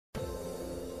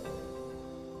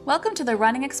Welcome to the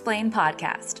Running Explained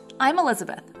podcast. I'm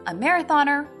Elizabeth, a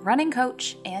marathoner, running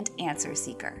coach, and answer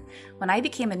seeker. When I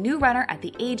became a new runner at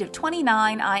the age of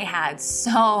 29, I had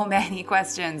so many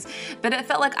questions, but it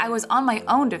felt like I was on my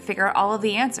own to figure out all of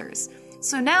the answers.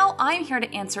 So now I'm here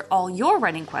to answer all your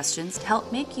running questions to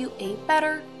help make you a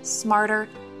better, smarter,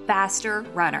 faster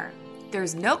runner.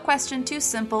 There's no question too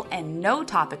simple and no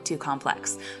topic too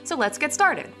complex. So let's get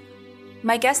started.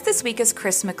 My guest this week is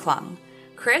Chris McClung.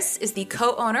 Chris is the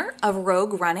co-owner of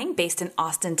Rogue Running based in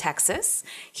Austin, Texas.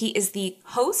 He is the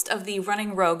host of the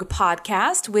Running Rogue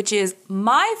podcast, which is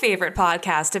my favorite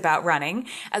podcast about running,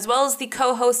 as well as the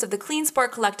co-host of the Clean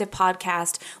Sport Collective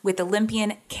podcast with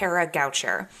Olympian Kara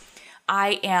Goucher.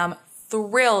 I am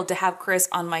thrilled to have Chris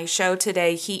on my show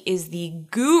today. He is the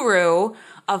guru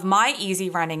of my easy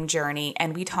running journey,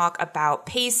 and we talk about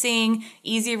pacing,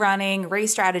 easy running,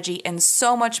 race strategy, and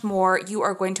so much more. You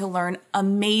are going to learn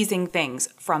amazing things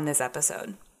from this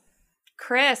episode.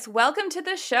 Chris, welcome to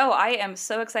the show. I am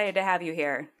so excited to have you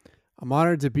here. I'm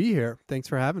honored to be here. Thanks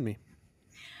for having me.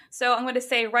 So I'm going to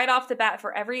say right off the bat,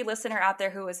 for every listener out there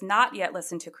who has not yet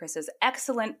listened to Chris's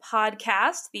excellent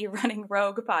podcast, the Running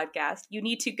Rogue podcast, you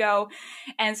need to go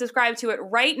and subscribe to it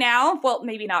right now. Well,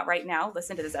 maybe not right now.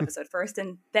 Listen to this episode first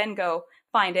and then go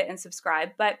find it and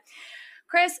subscribe. But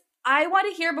Chris, I want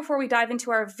to hear, before we dive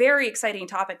into our very exciting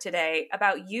topic today,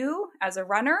 about you as a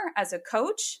runner, as a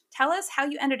coach. Tell us how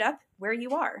you ended up where you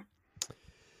are.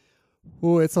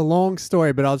 Well, it's a long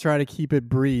story, but I'll try to keep it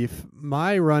brief.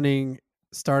 My running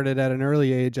started at an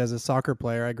early age as a soccer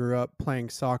player. I grew up playing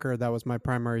soccer. That was my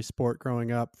primary sport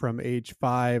growing up from age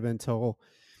 5 until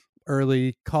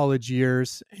early college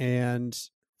years. And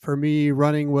for me,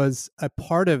 running was a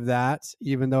part of that,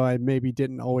 even though I maybe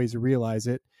didn't always realize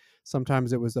it.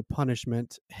 Sometimes it was a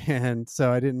punishment. And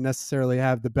so I didn't necessarily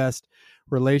have the best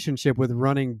relationship with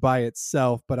running by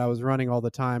itself, but I was running all the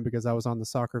time because I was on the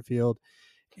soccer field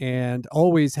and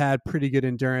always had pretty good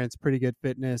endurance, pretty good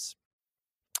fitness.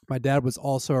 My dad was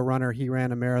also a runner. He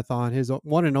ran a marathon, his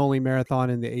one and only marathon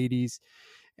in the 80s.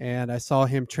 And I saw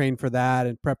him train for that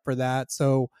and prep for that.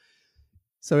 So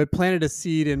it planted a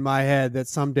seed in my head that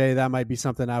someday that might be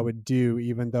something I would do,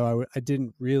 even though I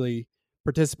didn't really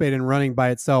participate in running by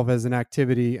itself as an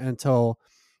activity until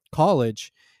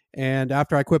college. And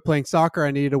after I quit playing soccer,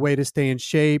 I needed a way to stay in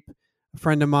shape. A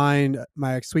friend of mine,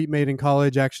 my suite mate in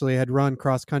college, actually had run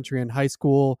cross country in high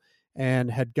school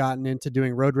and had gotten into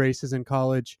doing road races in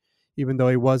college, even though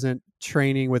he wasn't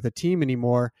training with a team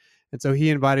anymore. And so he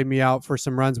invited me out for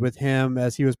some runs with him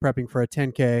as he was prepping for a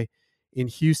 10K in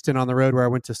Houston on the road where I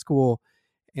went to school.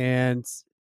 And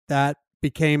that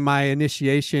became my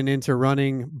initiation into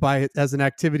running as an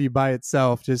activity by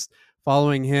itself, just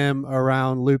following him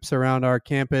around loops around our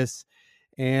campus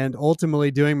and ultimately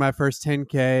doing my first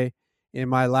 10K in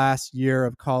my last year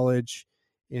of college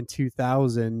in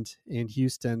 2000 in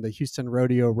Houston, the Houston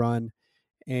Rodeo Run.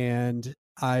 And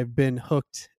I've been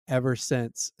hooked ever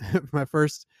since. My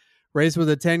first race was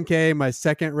a 10K. My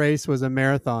second race was a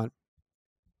marathon.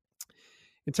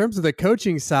 In terms of the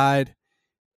coaching side,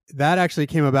 that actually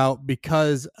came about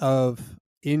because of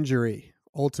injury.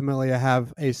 Ultimately, I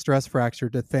have a stress fracture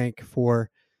to thank for,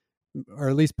 or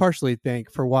at least partially thank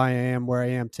for why I am where I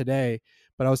am today.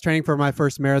 But I was training for my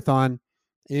first marathon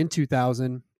in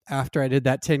 2000. After I did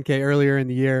that 10K earlier in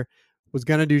the year, was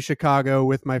going to do Chicago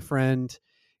with my friend,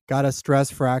 got a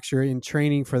stress fracture in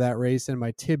training for that race in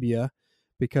my tibia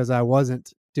because I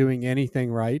wasn't doing anything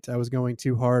right. I was going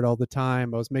too hard all the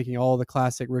time. I was making all the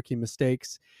classic rookie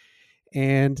mistakes.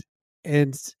 And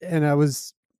I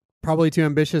was probably too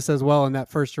ambitious as well in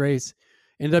that first race.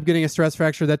 Ended up getting a stress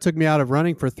fracture that took me out of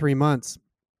running for 3 months,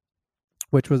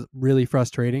 which was really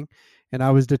frustrating. And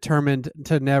I was determined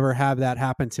to never have that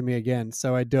happen to me again.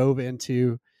 So I dove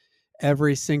into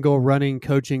every single running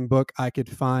coaching book I could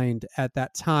find at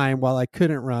that time while I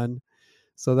couldn't run,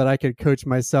 so that I could coach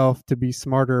myself to be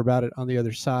smarter about it on the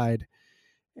other side.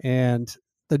 And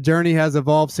the journey has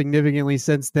evolved significantly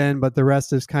since then, but the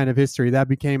rest is kind of history. That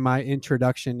became my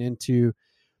introduction into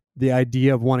the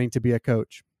idea of wanting to be a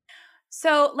coach.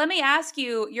 So let me ask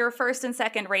you, your first and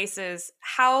second races,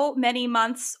 how many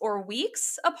months or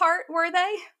weeks apart were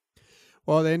they?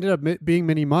 Well, they ended up being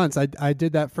many months. I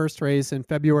did that first race in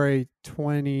February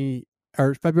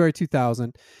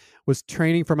 2000, was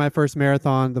training for my first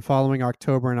marathon the following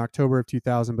October, in October of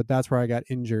 2000, but that's where I got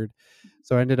injured.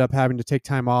 So I ended up having to take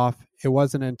time off. It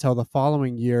wasn't until the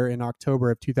following year in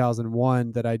October of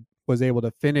 2001 that I was able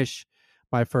to finish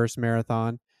my first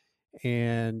marathon.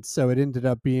 And so it ended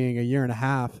up being a year and a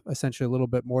half, essentially a little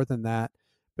bit more than that,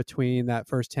 between that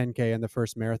first 10K and the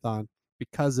first marathon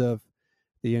because of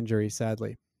the injury,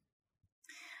 sadly.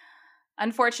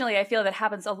 Unfortunately, I feel that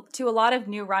happens to a lot of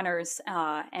new runners,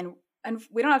 and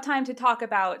we don't have time to talk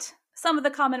about some of the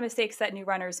common mistakes that new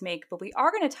runners make, but we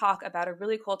are going to talk about a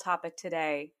really cool topic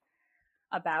today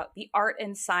about the art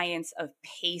and science of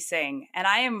pacing. And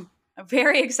I am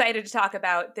very excited to talk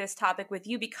about this topic with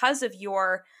you because of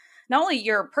your not only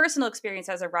your personal experience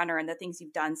as a runner and the things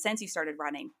you've done since you started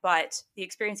running, but the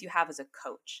experience you have as a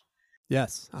coach.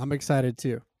 Yes, I'm excited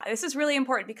too. This is really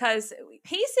important because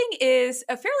pacing is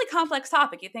a fairly complex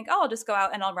topic. You think, oh, I'll just go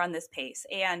out and I'll run this pace.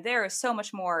 And there is so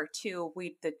much more to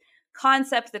the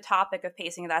concept, the topic of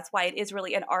pacing. And that's why it is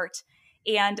really an art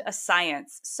and a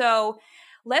science. So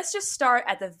let's just start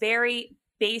at the very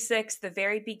basics, the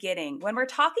very beginning. When we're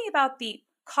talking about the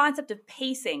concept of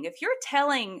pacing, if you're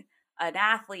telling an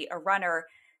athlete, a runner,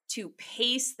 to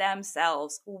pace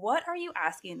themselves, what are you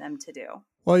asking them to do?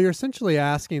 Well, you're essentially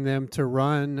asking them to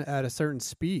run at a certain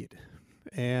speed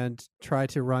and try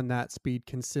to run that speed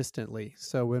consistently.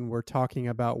 So when we're talking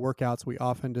about workouts, we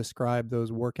often describe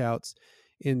those workouts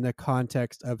in the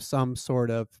context of some sort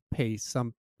of pace,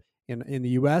 some in the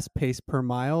US, pace per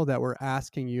mile that we're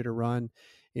asking you to run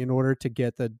in order to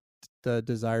get the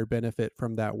desired benefit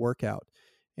from that workout.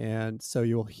 And so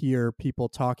you'll hear people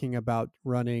talking about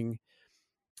running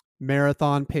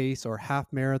marathon pace or half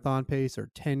marathon pace or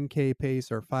 10K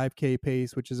pace or 5K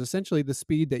pace, which is essentially the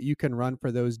speed that you can run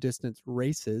for those distance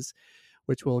races,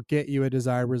 which will get you a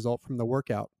desired result from the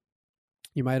workout.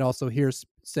 You might also hear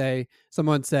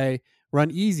someone say run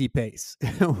easy pace,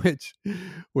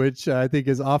 which I think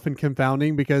is often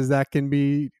confounding because that can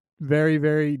be very,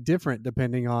 very different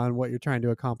depending on what you're trying to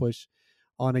accomplish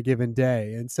on a given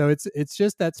day. And so it's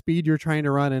just that speed you're trying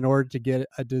to run in order to get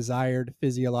a desired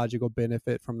physiological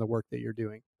benefit from the work that you're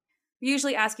doing. We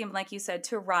usually ask him, like you said,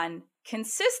 to run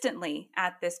consistently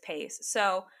at this pace.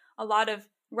 So a lot of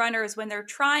runners, when they're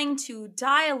trying to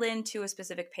dial into a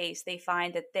specific pace, they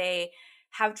find that they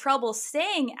have trouble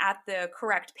staying at the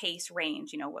correct pace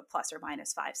range, what plus or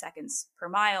minus 5 seconds per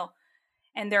mile.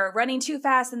 And they're running too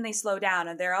fast and they slow down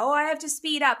and I have to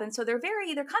speed up. And so they're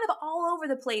kind of all over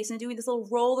the place and doing this little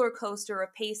roller coaster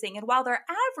of pacing. And while their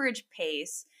average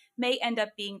pace may end up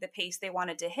being the pace they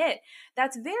wanted to hit,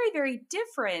 that's very, very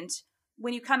different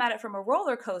when you come at it from a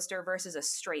roller coaster versus a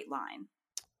straight line.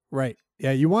 Right.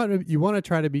 Yeah, you want to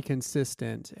try to be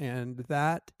consistent, and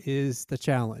that is the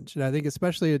challenge. And I think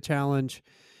especially a challenge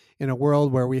in a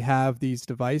world where we have these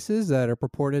devices that are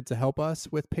purported to help us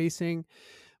with pacing,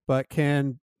 but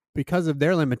can, because of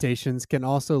their limitations, can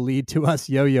also lead to us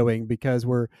yo-yoing because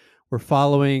we're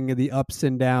following the ups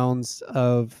and downs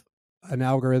of an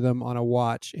algorithm on a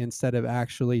watch instead of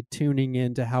actually tuning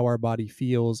into how our body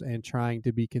feels and trying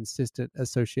to be consistent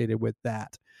associated with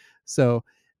that. So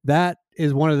that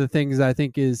is one of the things I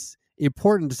think is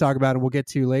important to talk about, and we'll get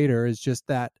to later, is just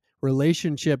that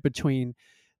relationship between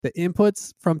the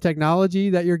inputs from technology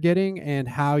that you're getting and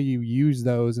how you use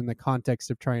those in the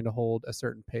context of trying to hold a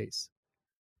certain pace.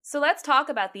 So let's talk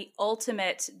about the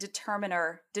ultimate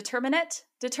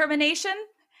determination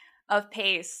of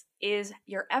pace is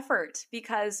your effort,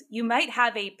 because you might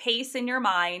have a pace in your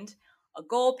mind, a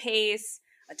goal pace,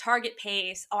 a target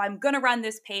pace. Oh, I'm going to run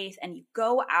this pace, and you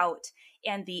go out,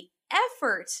 and the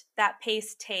effort that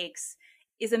pace takes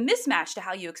is a mismatch to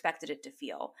how you expected it to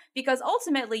feel, because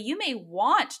ultimately you may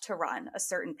want to run a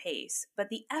certain pace, but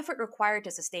the effort required to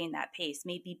sustain that pace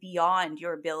may be beyond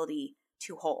your ability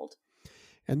to hold.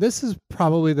 And this is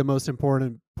probably the most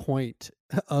important point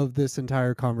of this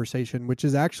entire conversation, which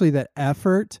is actually that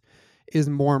effort is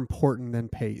more important than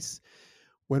pace.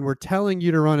 When we're telling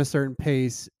you to run a certain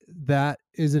pace, that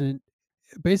is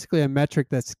basically a metric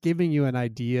that's giving you an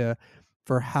idea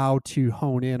for how to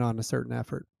hone in on a certain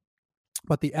effort.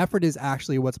 But the effort is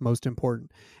actually what's most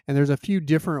important. And there's a few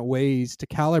different ways to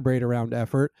calibrate around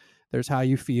effort. There's how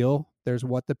you feel, there's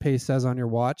what the pace says on your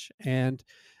watch, and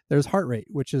there's heart rate,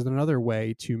 which is another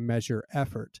way to measure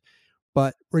effort.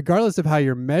 But regardless of how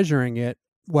you're measuring it,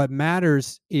 what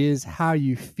matters is how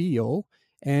you feel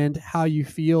and how you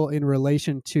feel in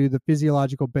relation to the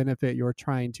physiological benefit you're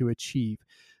trying to achieve.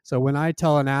 So when I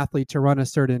tell an athlete to run a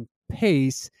certain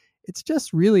pace, it's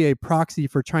just really a proxy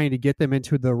for trying to get them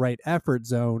into the right effort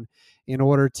zone in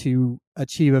order to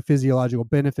achieve a physiological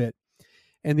benefit.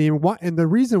 And the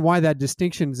reason why that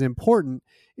distinction is important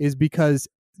is because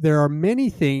there are many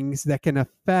things that can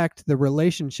affect the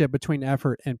relationship between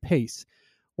effort and pace.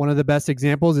 One of the best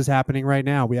examples is happening right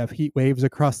now. We have heat waves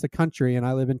across the country, and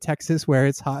I live in Texas where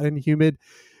it's hot and humid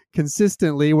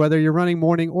consistently, whether you're running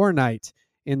morning or night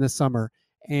in the summer.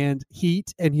 And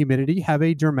heat and humidity have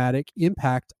a dramatic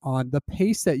impact on the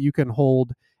pace that you can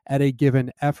hold at a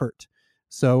given effort.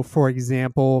 So, for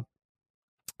example,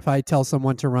 If I tell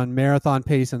someone to run marathon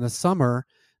pace in the summer,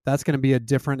 that's going to be a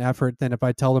different effort than if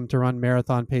I tell them to run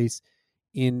marathon pace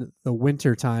in the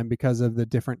winter time because of the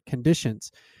different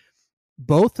conditions.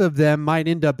 Both of them might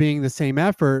end up being the same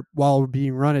effort while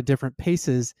being run at different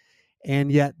paces,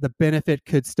 and yet the benefit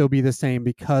could still be the same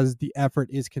because the effort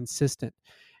is consistent.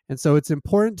 And so it's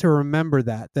important to remember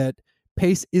that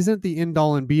pace isn't the end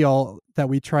all and be all that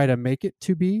we try to make it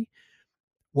to be.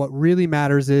 What really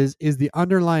matters is the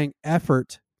underlying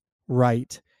effort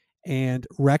right, and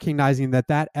recognizing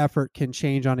that effort can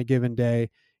change on a given day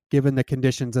given the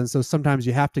conditions. And so sometimes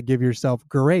you have to give yourself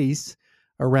grace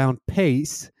around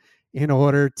pace in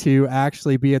order to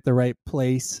actually be at the right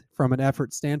place from an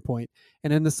effort standpoint.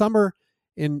 And in the summer,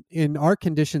 in our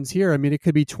conditions here, I mean, it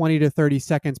could be 20 to 30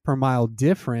 seconds per mile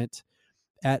different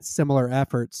at similar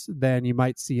efforts than you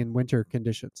might see in winter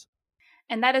conditions.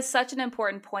 And that is such an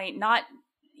important point, not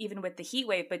even with the heat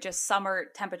wave, but just summer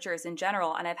temperatures in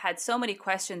general. And I've had so many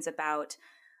questions about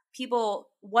people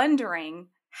wondering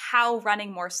how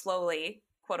running more slowly,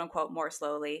 quote unquote, more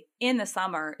slowly in the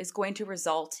summer is going to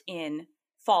result in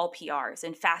fall PRs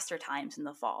and faster times in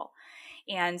the fall.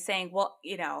 And saying, well,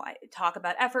 I talk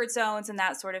about effort zones and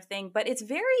that sort of thing, but it's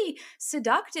very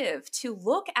seductive to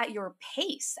look at your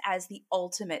pace as the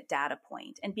ultimate data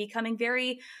point and becoming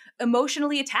very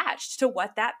emotionally attached to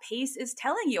what that pace is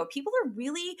telling you. People are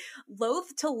really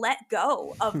loath to let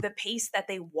go of the pace that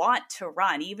they want to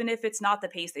run, even if it's not the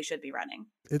pace they should be running.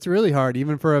 It's really hard,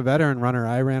 even for a veteran runner.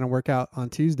 I ran a workout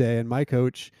on Tuesday, and my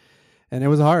coach, and it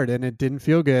was hard, and it didn't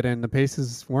feel good, and the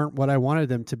paces weren't what I wanted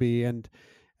them to be. And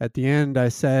at the end, I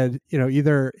said,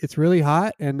 either it's really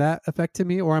hot and that affected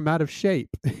me, or I'm out of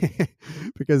shape,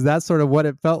 because that's sort of what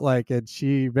it felt like. And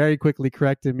she very quickly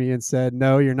corrected me and said,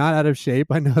 no, you're not out of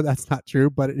shape. I know that's not true,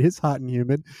 but it is hot and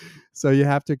humid, so you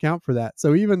have to account for that.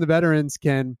 So even the veterans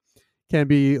can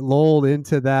be lulled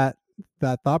into that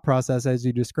thought process as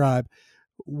you describe.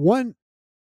 One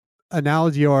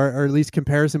analogy, or at least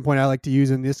comparison point I like to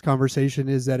use in this conversation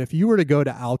is that if you were to go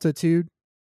to altitude,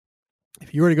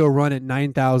 if you were to go run at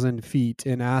 9,000 feet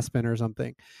in Aspen or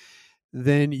something,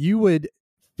 then you would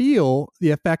feel the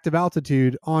effect of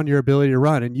altitude on your ability to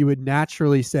run. And you would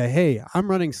naturally say, hey, I'm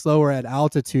running slower at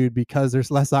altitude because there's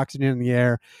less oxygen in the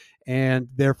air, and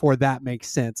therefore that makes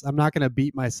sense. I'm not going to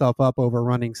beat myself up over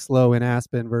running slow in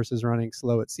Aspen versus running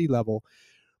slow at sea level.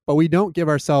 But we don't give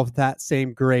ourselves that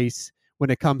same grace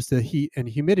when it comes to heat and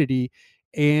humidity.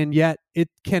 And yet it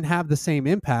can have the same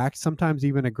impact, sometimes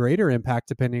even a greater impact,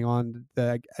 depending on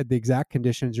the exact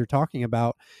conditions you're talking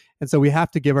about. And so we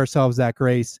have to give ourselves that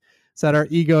grace, set our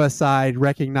ego aside,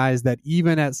 recognize that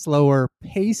even at slower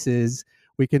paces,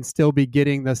 we can still be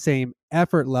getting the same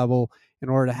effort level in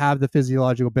order to have the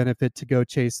physiological benefit to go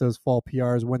chase those fall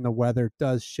PRs when the weather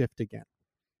does shift again.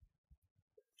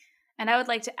 And I would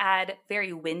like to add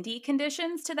very windy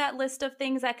conditions to that list of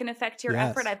things that can affect your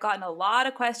effort. I've gotten a lot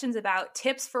of questions about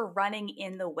tips for running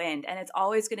in the wind, and it's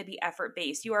always going to be effort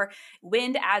based. Your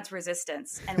wind adds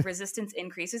resistance, and resistance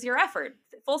increases your effort.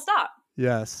 Full stop.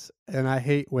 Yes, and I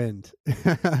hate wind.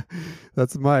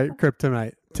 That's my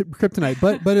kryptonite.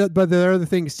 But there are other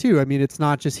things too. I mean, it's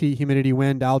not just heat, humidity,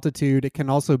 wind, altitude. It can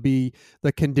also be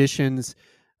the conditions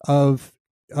of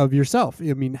yourself.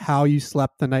 I mean, how you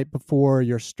slept the night before,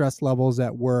 your stress levels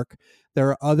at work. There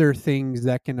are other things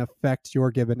that can affect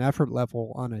your given effort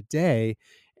level on a day.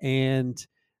 And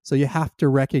so you have to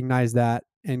recognize that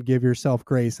and give yourself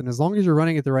grace. And as long as you're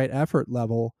running at the right effort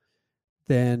level,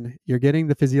 then you're getting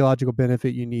the physiological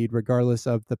benefit you need, regardless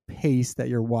of the pace that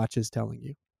your watch is telling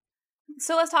you.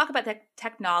 So let's talk about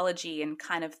technology and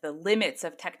kind of the limits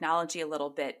of technology a little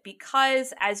bit,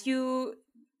 because as you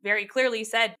very clearly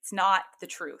said, it's not the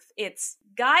truth. It's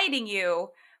guiding you,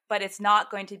 but it's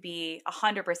not going to be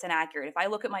 100% accurate. If I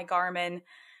look at my Garmin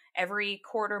every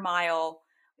quarter mile,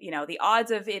 the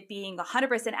odds of it being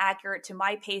 100% accurate to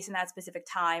my pace in that specific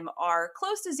time are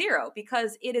close to zero,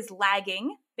 because it is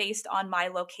lagging based on my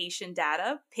location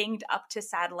data pinged up to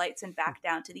satellites and back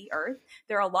down to the earth.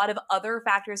 There are a lot of other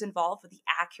factors involved with the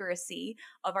accuracy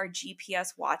of our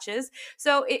GPS watches.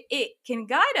 So it can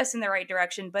guide us in the right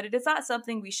direction, but it is not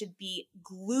something we should be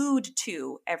glued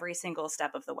to every single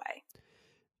step of the way.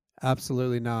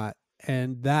 Absolutely not.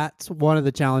 And that's one of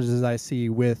the challenges I see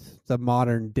with the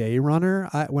modern day runner.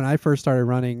 When I first started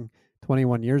running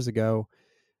 21 years ago,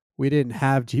 we didn't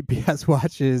have GPS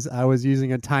watches. I was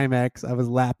using a Timex. I was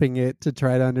lapping it to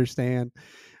try to understand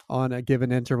on a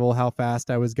given interval how fast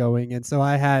I was going. And so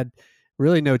I had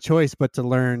really no choice but to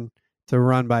learn to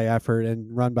run by effort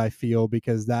and run by feel,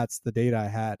 because that's the data I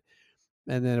had.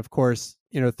 And then, of course,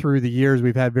 through the years,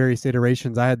 we've had various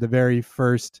iterations. I had the very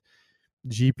first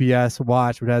GPS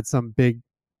watch, which had some big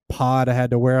pod I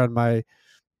had to wear on my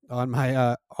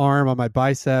arm, on my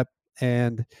bicep,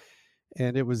 and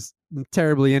it was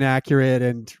terribly inaccurate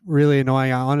and really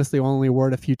annoying. I honestly only wore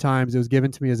it a few times. It was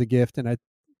given to me as a gift, and I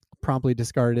promptly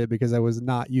discarded it because it was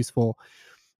not useful.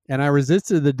 And I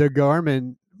resisted the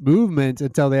Garmin movement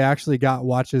until they actually got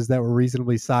watches that were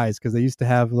reasonably sized, because they used to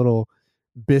have little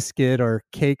biscuit or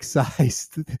cake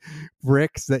sized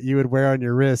bricks that you would wear on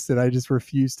your wrist, and I just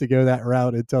refused to go that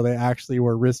route until they actually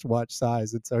were wristwatch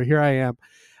size. And so here I am.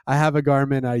 I have a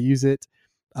Garmin. I use it.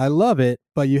 I love it,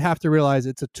 but you have to realize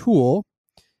it's a tool.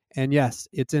 And yes,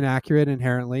 it's inaccurate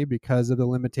inherently because of the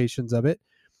limitations of it.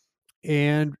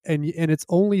 And it's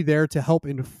only there to help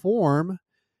inform,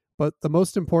 but the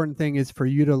most important thing is for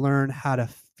you to learn how to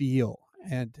feel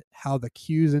and how the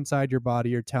cues inside your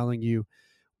body are telling you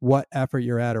what effort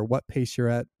you're at or what pace you're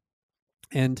at.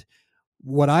 And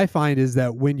what I find is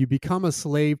that when you become a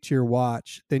slave to your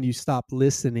watch, then you stop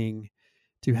listening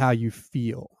to how you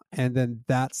feel. And then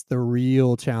that's the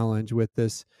real challenge with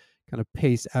this kind of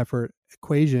pace effort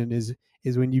equation is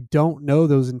when you don't know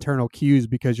those internal cues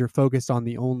because you're focused on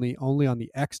the only on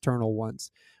the external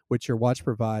ones, which your watch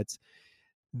provides.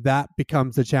 That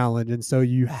becomes the challenge. And so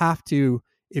you have to,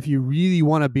 if you really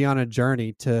want to be on a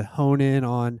journey to hone in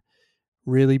on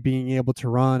really being able to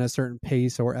run a certain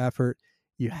pace or effort,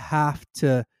 you have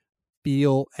to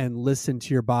feel and listen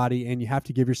to your body, and you have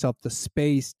to give yourself the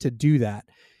space to do that.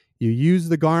 You use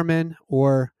the Garmin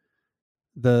or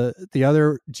the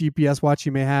other GPS watch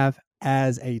you may have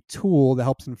as a tool that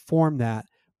helps inform that,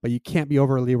 but you can't be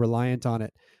overly reliant on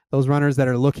it. Those runners that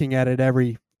are looking at it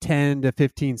every 10 to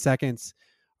 15 seconds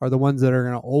are the ones that are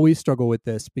going to always struggle with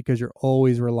this, because you're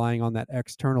always relying on that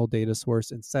external data source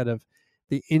instead of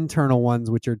the internal ones,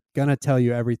 which are going to tell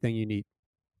you everything you need.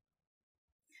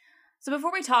 So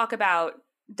before we talk about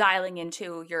dialing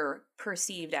into your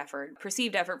perceived effort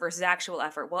versus actual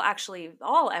effort, well, actually,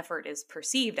 all effort is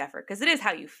perceived effort because it is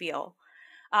how you feel.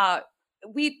 Let's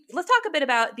talk a bit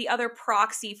about the other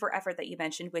proxy for effort that you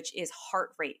mentioned, which is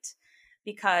heart rate.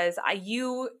 Because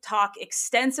you talk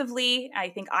extensively. I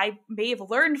think I may have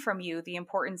learned from you the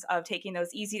importance of taking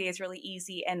those easy days really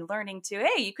easy and learning to,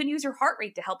 hey, you can use your heart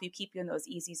rate to help you keep you in those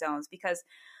easy zones. Because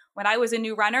when I was a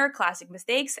new runner, classic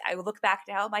mistakes, I would look back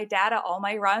now at my data, all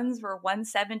my runs were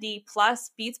 170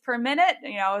 plus beats per minute.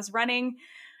 I was running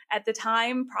at the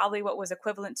time probably what was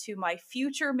equivalent to my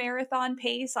future marathon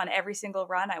pace on every single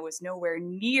run. I was nowhere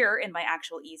near in my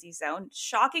actual easy zone.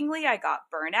 Shockingly, I got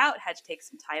burnout, had to take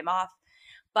some time off.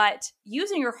 But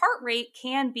using your heart rate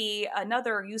can be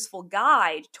another useful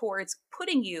guide towards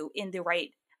putting you in the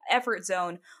right effort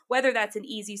zone, whether that's an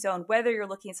easy zone, whether you're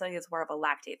looking at something that's more of a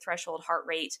lactate threshold heart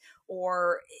rate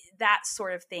or that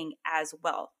sort of thing as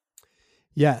well.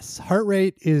 Yes, heart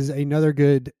rate is another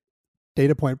good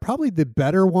data point, probably the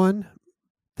better one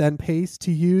than pace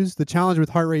to use. The challenge with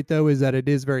heart rate, though, is that it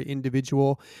is very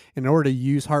individual. In order to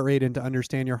use heart rate and to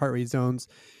understand your heart rate zones,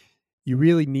 you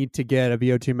really need to get a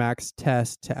VO2 max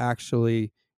test to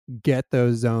actually get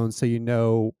those zones so you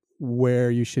know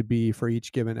where you should be for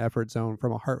each given effort zone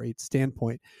from a heart rate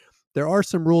standpoint. There are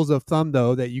some rules of thumb,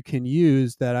 though, that you can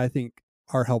use that I think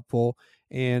are helpful.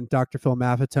 And Dr. Phil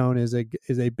Maffetone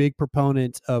is a big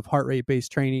proponent of heart rate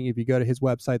based training. If you go to his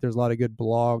website, there's a lot of good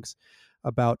blogs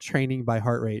about training by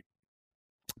heart rate.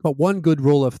 But one good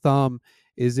rule of thumb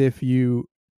is if you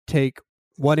take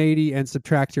 180 and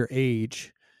subtract your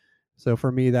age. So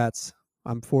for me,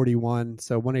 I'm 41.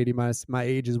 So 180 minus my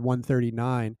age is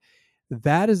 139.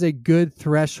 That is a good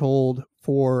threshold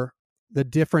for the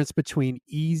difference between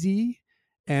easy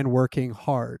and working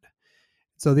hard.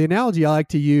 So the analogy I like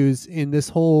to use in this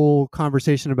whole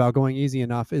conversation about going easy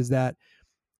enough is that,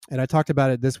 and I talked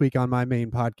about it this week on my main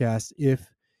podcast, if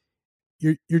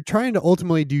you're trying to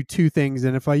ultimately do two things,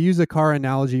 and if I use a car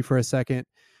analogy for a second,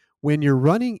 when you're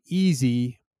running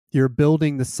easy, you're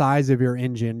building the size of your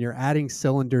engine. You're adding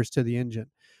cylinders to the engine.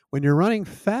 When you're running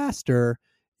faster,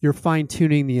 you're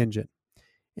fine-tuning the engine.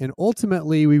 And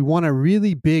ultimately, we want a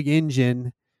really big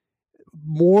engine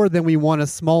more than we want a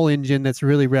small engine that's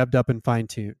really revved up and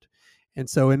fine-tuned. And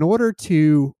so in order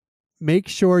to make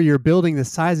sure you're building the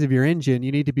size of your engine,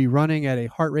 you need to be running at a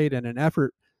heart rate and an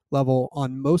effort level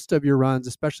on most of your runs,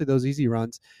 especially those easy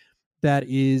runs, that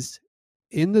is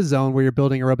in the zone where you're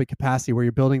building aerobic capacity, where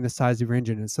you're building the size of your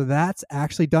engine. And so that's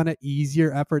actually done at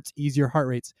easier efforts, easier heart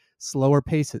rates, slower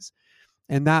paces.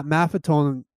 And that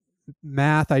Maffetone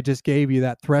math I just gave you,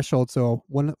 that threshold, so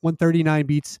 139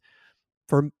 beats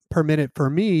per minute for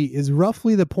me is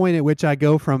roughly the point at which I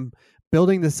go from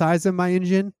building the size of my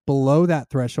engine below that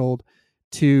threshold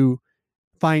to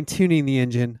fine-tuning the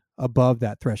engine above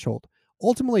that threshold.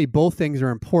 Ultimately, both things are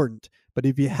important, But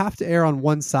if you have to err on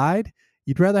one side,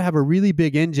 you'd rather have a really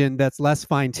big engine that's less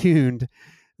fine-tuned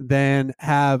than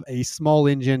have a small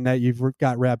engine that you've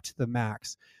got revved to the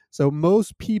max. So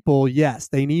most people, yes,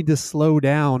 they need to slow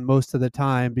down most of the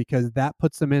time because that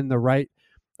puts them in the right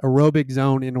aerobic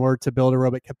zone in order to build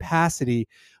aerobic capacity,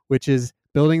 which is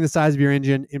building the size of your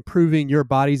engine, improving your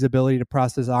body's ability to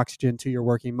process oxygen to your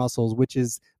working muscles, which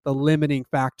is the limiting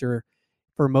factor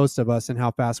for most of us in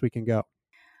how fast we can go.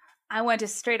 I want to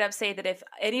straight up say that if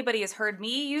anybody has heard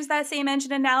me use that same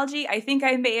engine analogy, I think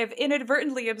I may have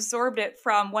inadvertently absorbed it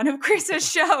from one of Chris's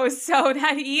shows, so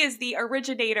that he is the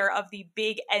originator of the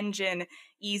big engine,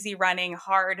 easy running,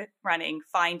 hard running,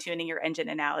 fine tuning your engine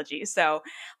analogy. So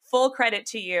full credit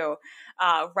to you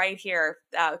right here.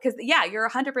 Because you're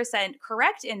 100%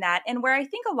 correct in that. And where I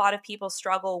think a lot of people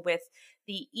struggle with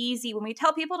the easy, when we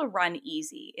tell people to run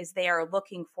easy, is they are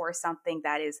looking for something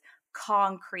that is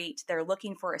concrete. They're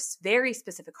looking for a very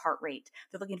specific heart rate.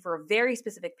 They're looking for a very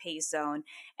specific pace zone.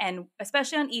 And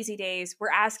especially on easy days, we're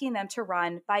asking them to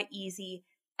run by easy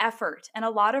effort. And a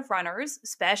lot of runners,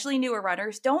 especially newer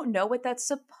runners, don't know what that's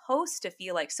supposed to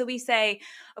feel like. So we say,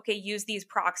 okay, use these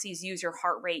proxies, use your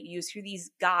heart rate, use through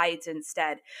these guides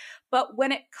instead. But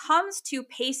when it comes to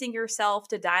pacing yourself,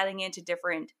 to dialing into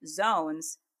different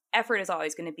zones, effort is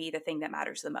always going to be the thing that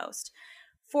matters the most.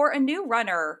 For a new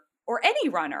runner, or any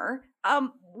runner,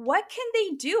 what can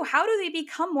they do? How do they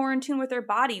become more in tune with their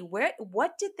body? What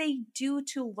did they do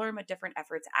to learn what different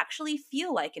efforts actually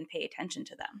feel like and pay attention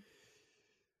to them?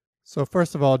 So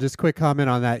first of all, just quick comment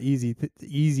on that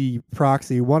easy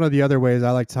proxy. One of the other ways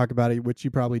I like to talk about it, which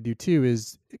you probably do too,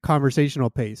 is conversational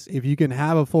pace. If you can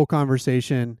have a full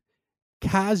conversation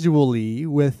casually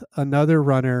with another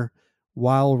runner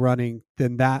while running,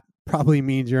 then that probably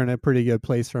means you're in a pretty good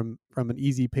place from an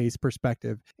easy pace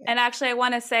perspective. And actually, I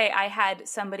want to say I had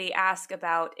somebody ask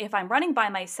about, if I'm running by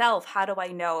myself, how do I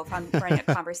know if I'm running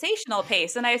a conversational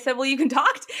pace? And I said, well, you can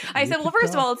talk. I said, well,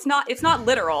 first of all, it's not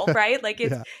literal, right? Like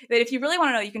it's that if you really want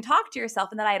to know, you can talk to yourself.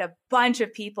 And then I had a bunch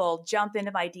of people jump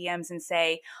into my DMs and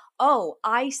say, oh,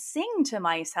 I sing to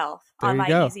myself on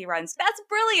my easy runs. That's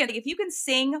brilliant. If you can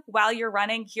sing while you're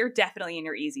running, you're definitely in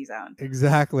your easy zone.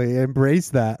 Exactly. Embrace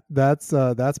that. That's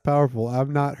powerful. I've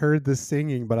not heard the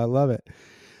singing, but I love it.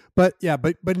 But yeah,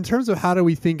 but in terms of how do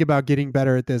we think about getting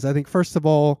better at this, I think first of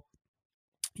all,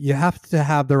 you have to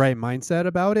have the right mindset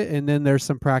about it. And then there's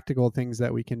some practical things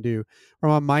that we can do.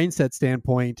 From a mindset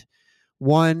standpoint,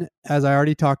 one, as I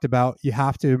already talked about, you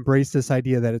have to embrace this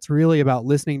idea that it's really about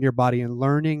listening to your body and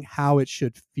learning how it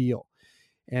should feel.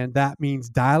 And that means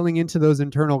dialing into those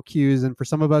internal cues. And for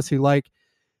some of us who like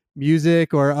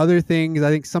music or other things,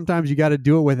 I think sometimes you got to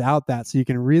do it without that. So you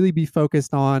can really be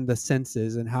focused on the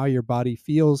senses and how your body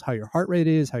feels, how your heart rate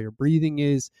is, how your breathing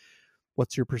is,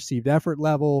 what's your perceived effort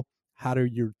level, how do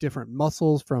your different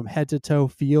muscles from head to toe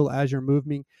feel as you're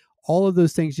moving. All of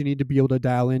those things you need to be able to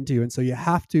dial into. And so you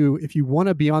have to, if you want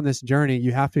to be on this journey,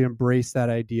 you have to embrace that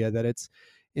idea that it's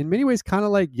in many ways kind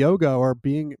of like yoga or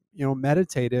being,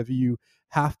 meditative. You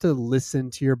have to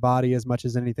listen to your body as much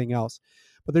as anything else.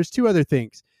 But there's two other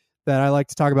things that I like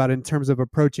to talk about in terms of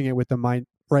approaching it with the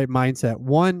right mindset.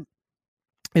 One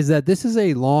is that this is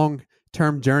a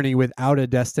long-term journey without a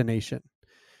destination.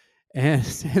 And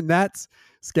that's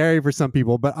scary for some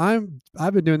people, but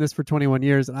I've been doing this for 21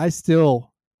 years and I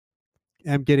still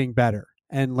am getting better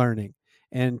and learning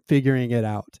and figuring it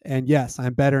out. And yes,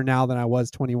 I'm better now than I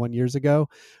was 21 years ago,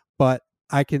 but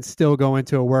I can still go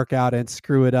into a workout and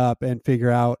screw it up and figure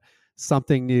out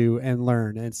something new and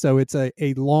learn. And so it's a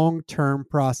long-term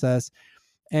process.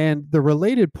 And the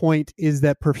related point is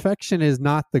that perfection is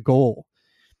not the goal.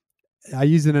 I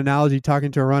used an analogy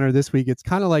talking to a runner this week. It's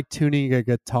kind of like tuning a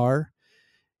guitar.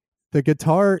 The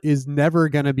guitar is never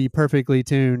going to be perfectly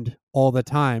tuned all the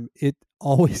time. It's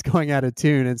always going out of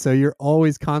tune. And so you're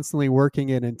always constantly working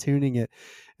it and tuning it.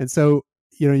 And so,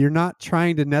 you're not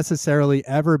trying to necessarily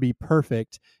ever be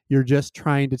perfect. You're just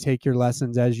trying to take your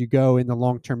lessons as you go in the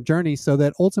long-term journey so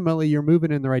that ultimately you're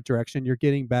moving in the right direction. You're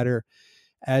getting better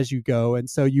as you go. And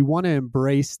so you want to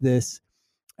embrace this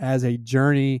as a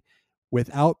journey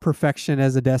without perfection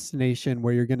as a destination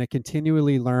where you're going to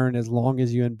continually learn as long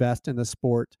as you invest in the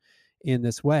sport in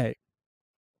this way.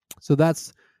 So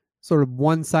that's sort of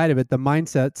one side of it, the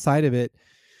mindset side of it.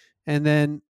 And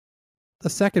then the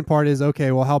second part is,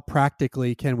 okay, well, how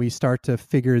practically can we start to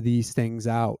figure these things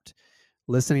out?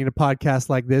 Listening to podcasts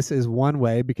like this is one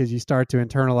way because you start to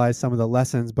internalize some of the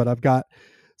lessons, but I've got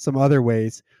some other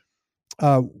ways.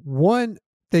 One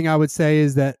thing I would say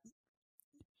is that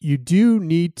you do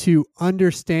need to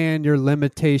understand your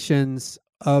limitations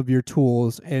of your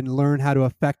tools and learn how to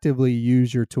effectively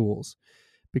use your tools,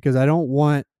 because I don't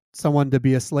want someone to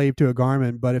be a slave to a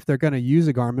Garmin, but if they're going to use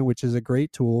a Garmin, which is a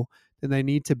great tool, then they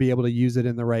need to be able to use it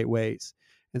in the right ways.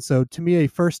 And so to me, a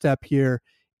first step here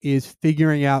is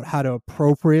figuring out how to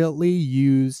appropriately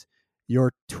use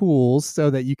your tools so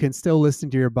that you can still listen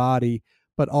to your body,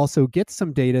 but also get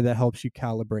some data that helps you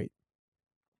calibrate.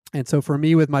 And so for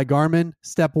me with my Garmin,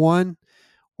 step one,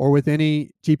 or with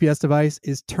any GPS device,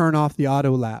 is turn off the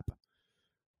auto lap.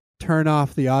 Turn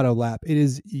off the auto lap. It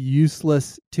is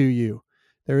useless to you.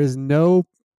 There is no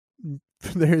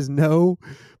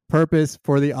purpose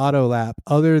for the auto lap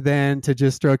other than to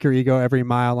just stroke your ego every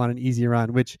mile on an easy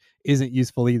run, which isn't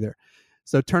useful either.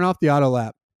 So turn off the auto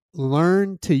lap.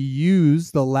 Learn to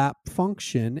use the lap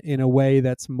function in a way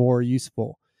that's more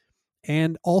useful.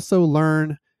 And also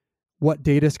learn what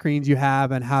data screens you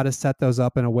have and how to set those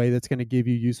up in a way that's going to give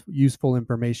you useful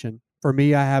information. For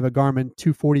me, I have a Garmin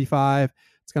 245.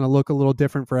 It's going to look a little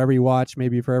different for every watch,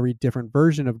 maybe for every different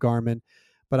version of Garmin,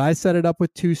 but I set it up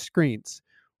with two screens.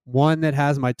 One that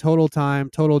has my total time,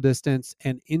 total distance,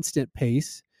 and instant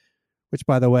pace, which,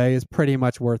 by the way, is pretty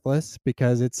much worthless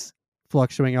because it's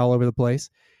fluctuating all over the place.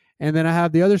 And then I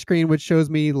have the other screen, which shows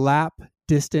me lap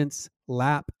distance,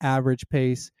 lap average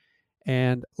pace,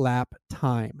 and lap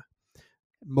time.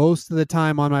 Most of the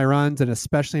time on my runs, and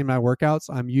especially in my workouts,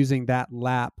 I'm using that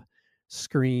lap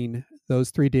screen,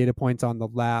 those 3 data points on the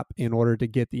lap, in order to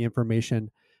get the information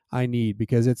I need,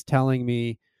 because it's telling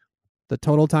me the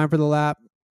total time for the lap,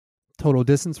 total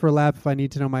distance for a lap if I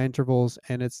need to know my intervals,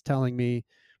 and it's telling me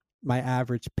my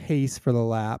average pace for the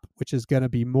lap, which is going to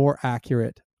be more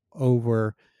accurate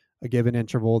over a given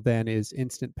interval than is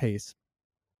instant pace.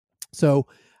 So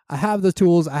I have the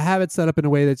tools, I have it set up in a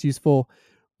way that's useful,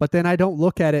 but then I don't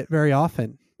look at it very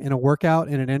often. In a workout,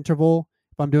 in an interval,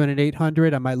 if I'm doing an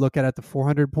 800, I might look at the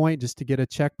 400 point just to get a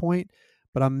checkpoint,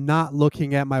 but I'm not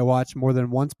looking at my watch more than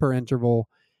once per interval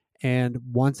and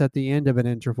once at the end of an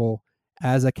interval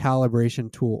as a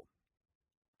calibration tool.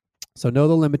 So know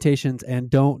the limitations and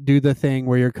don't do the thing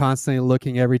where you're constantly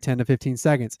looking every 10 to 15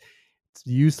 seconds. It's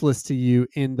useless to you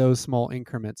in those small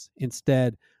increments.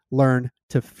 Instead, learn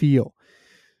to feel.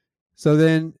 So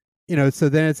then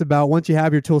it's about, once you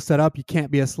have your tool set up, you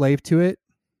can't be a slave to it.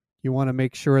 You want to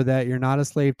make sure that you're not a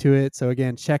slave to it. So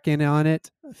again, check in on it,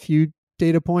 a few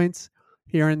data points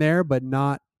here and there, but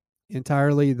not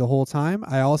entirely the whole time.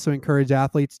 I also encourage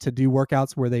athletes to do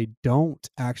workouts where they don't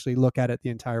actually look at it the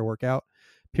entire workout,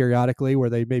 periodically, where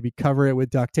they maybe cover it with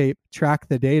duct tape, track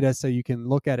the data so you can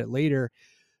look at it later,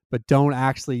 but don't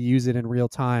actually use it in real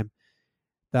time.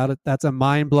 That's a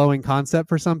mind-blowing concept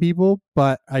for some people,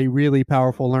 but a really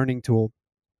powerful learning tool.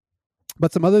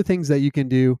 But some other things that you can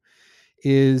do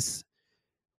is,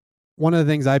 one of the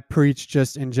things I preach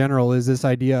just in general is this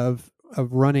idea of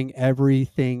running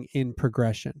everything in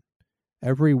progression,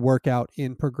 every workout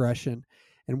in progression.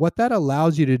 And what that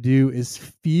allows you to do is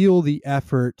feel the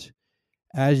effort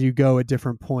as you go at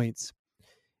different points.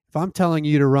 If I'm telling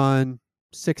you to run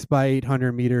 6 by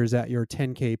 800 meters at your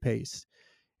 10K pace,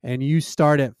 and you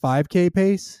start at 5K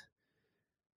pace,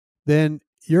 then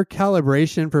your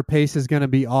calibration for pace is going to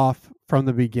be off from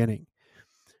the beginning.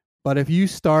 But if you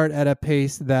start at a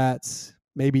pace that's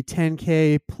maybe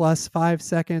 10K plus 5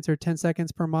 seconds or 10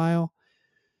 seconds per mile,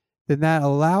 then that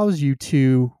allows you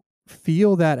to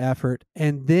feel that effort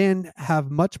and then have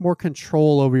much more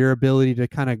control over your ability to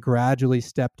kind of gradually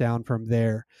step down from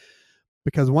there.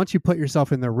 Because once you put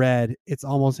yourself in the red, it's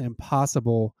almost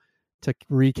impossible to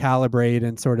recalibrate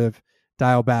and sort of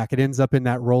dial back. It ends up in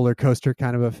that roller coaster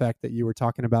kind of effect that you were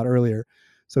talking about earlier.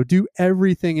 So do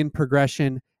everything in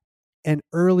progression, and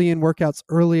early in workouts,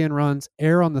 early in runs,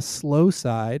 err on the slow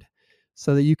side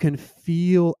so that you can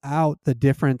feel out the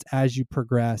difference as you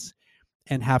progress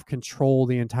and have control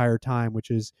the entire time, which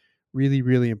is really,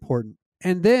 really important.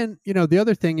 And then, the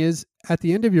other thing is, at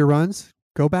the end of your runs,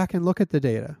 go back and look at the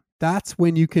data. That's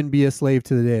when you can be a slave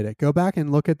to the data. Go back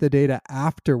and look at the data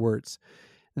afterwards.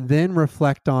 Then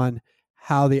reflect on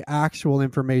how the actual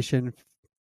information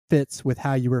fits with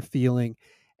how you were feeling,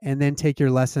 and then take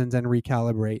your lessons and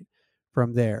recalibrate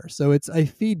from there. So it's a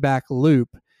feedback loop.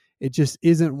 It just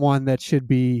isn't one that should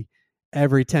be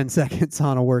every 10 seconds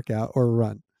on a workout or a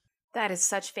run. That is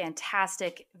such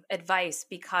fantastic advice,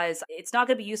 because it's not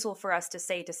going to be useful for us to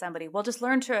say to somebody, well, just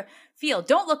learn to feel.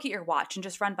 Don't look at your watch and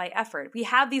just run by effort. We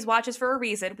have these watches for a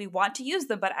reason. We want to use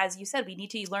them. But as you said, we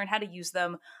need to learn how to use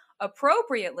them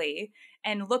appropriately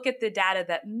and look at the data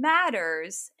that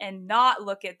matters, and not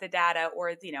look at the data or,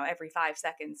 every 5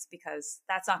 seconds, because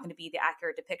that's not going to be the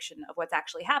accurate depiction of what's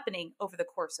actually happening over the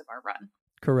course of our run.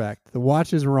 Correct. The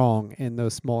watch is wrong in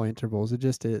those small intervals. It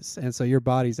just is. And so your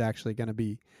body's actually going to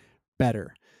be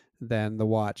better than the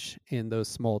watch in those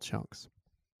small chunks.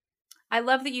 I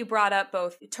love that you brought up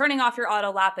both turning off your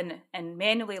auto lap and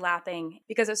manually lapping,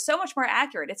 because it's so much more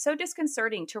accurate. It's so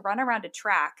disconcerting to run around a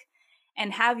track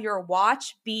and have your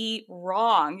watch be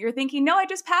wrong. You're thinking, no, I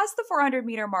just passed the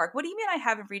 400-meter mark. What do you mean I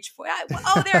haven't reached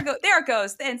oh, there it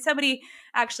goes. And somebody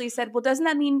actually said, well, doesn't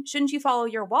that mean, shouldn't you follow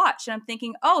your watch? And I'm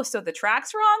thinking, oh, so the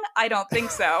track's wrong? I don't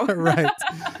think so. Right.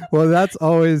 Well, that's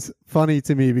always funny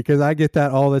to me because I get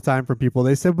that all the time from people.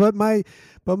 They said, but my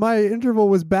interval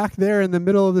was back there in the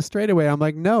middle of the straightaway. I'm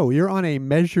like, no, you're on a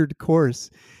measured course.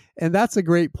 And that's a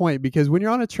great point, because when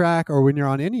you're on a track or when you're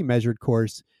on any measured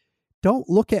course, don't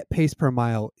look at pace per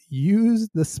mile. Use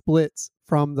the splits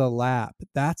from the lap.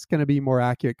 That's going to be more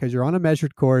accurate because you're on a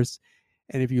measured course.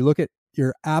 And if you look at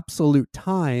your absolute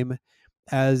time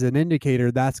as an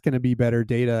indicator, that's going to be better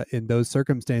data in those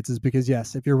circumstances. Because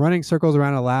yes, if you're running circles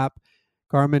around a lap,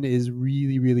 Garmin is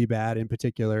really, really bad in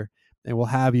particular, and will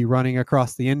have you running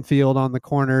across the infield on the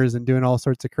corners and doing all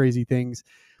sorts of crazy things.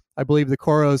 I believe the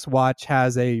Coros watch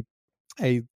has a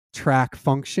track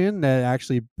function that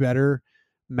actually better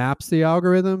maps the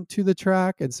algorithm to the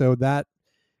track. And so that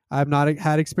I've not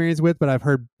had experience with, but I've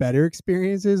heard better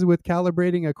experiences with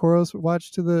calibrating a Coros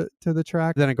watch to the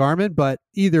track than a Garmin. But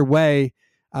either way,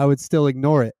 I would still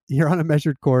ignore it. You're on a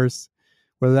measured course,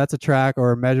 whether that's a track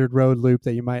or a measured road loop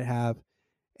that you might have.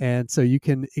 And so you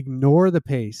can ignore the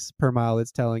pace per mile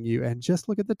it's telling you and just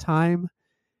look at the time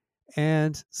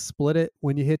and split it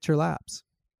when you hit your laps.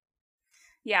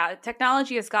 Yeah,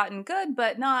 technology has gotten good,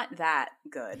 but not that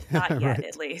good. Not yet, Right.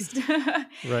 at least.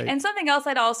 Right. And something else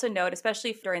I'd also note,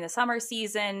 especially during the summer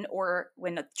season or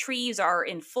when the trees are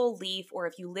in full leaf, or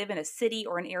if you live in a city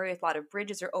or an area with a lot of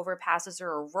bridges or overpasses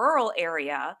or a rural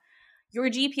area, your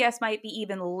GPS might be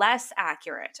even less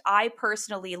accurate. I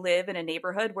personally live in a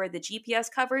neighborhood where the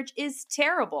GPS coverage is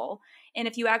terrible. And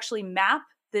if you actually map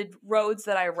the roads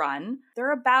that I run,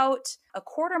 they're about a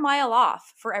quarter mile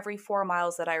off for every 4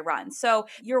 miles that I run. So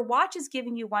your watch is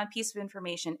giving you one piece of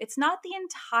information. It's not the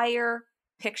entire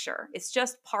picture. It's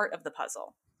just part of the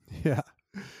puzzle. Yeah.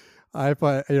 I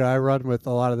run with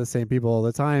a lot of the same people all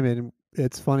the time, and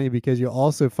it's funny because you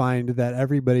also find that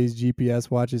everybody's GPS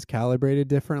watch is calibrated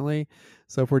differently.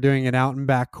 So if we're doing an out and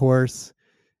back course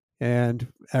and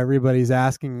everybody's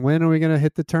asking, when are we going to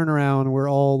hit the turnaround? We're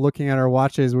all looking at our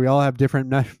watches. We all have different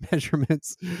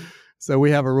measurements. So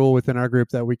we have a rule within our group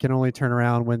that we can only turn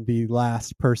around when the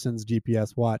last person's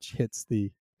GPS watch hits the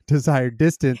desired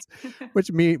distance, which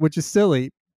is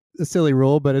silly. A silly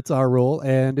rule, but it's our rule,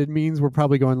 and it means we're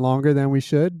probably going longer than we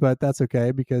should, but that's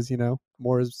okay because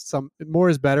more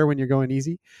is better when you're going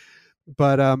easy.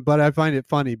 But I find it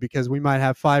funny because we might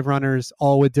have 5 runners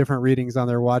all with different readings on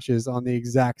their watches on the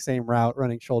exact same route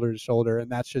running shoulder to shoulder,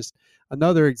 and that's just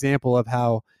another example of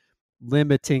how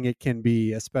limiting it can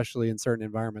be, especially in certain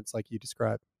environments like you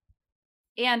described.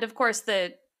 And of course,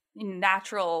 the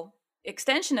natural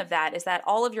extension of that is that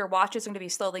all of your watches are going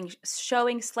to be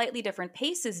showing slightly different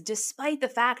paces, despite the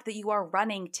fact that you are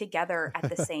running together at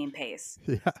the same pace.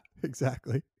 Yeah,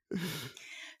 exactly.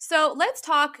 So let's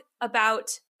talk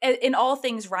about, in all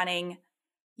things running,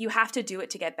 you have to do it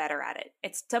to get better at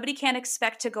it. Somebody can't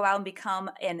expect to go out and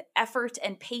become an effort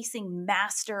and pacing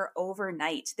master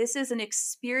overnight. This is an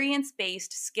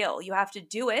experience-based skill. You have to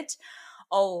do it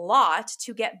a lot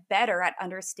to get better at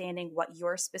understanding what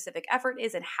your specific effort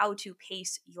is and how to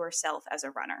pace yourself as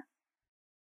a runner.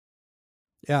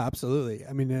 Yeah, absolutely.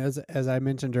 I mean, as I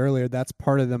mentioned earlier, that's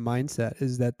part of the mindset,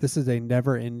 is that this is a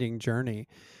never-ending journey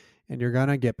and you're going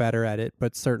to get better at it,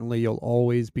 but certainly you'll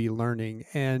always be learning.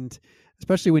 And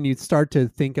especially when you start to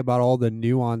think about all the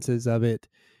nuances of it.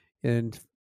 And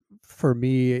for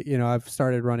me, I've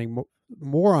started running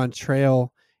more on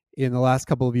trail in the last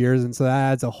couple of years, and so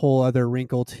that adds a whole other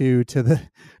wrinkle to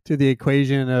the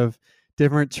equation of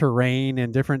different terrain,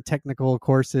 and different technical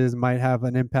courses might have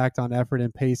an impact on effort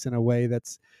and pace in a way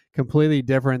that's completely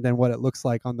different than what it looks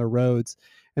like on the roads.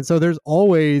 And so there's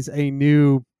always a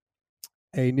new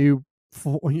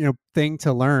thing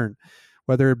to learn,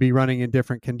 whether it be running in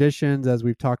different conditions, as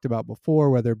we've talked about before,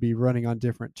 whether it be running on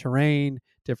different terrain,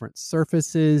 different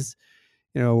surfaces,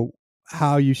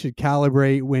 how you should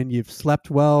calibrate when you've slept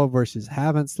well versus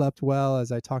haven't slept well, as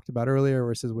I talked about earlier,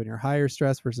 versus when you're higher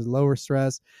stress versus lower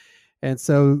stress. And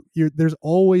so there's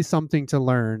always something to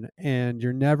learn, and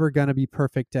you're never going to be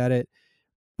perfect at it.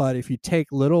 But if you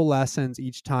take little lessons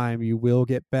each time, you will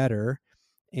get better,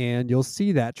 and you'll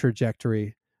see that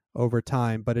trajectory over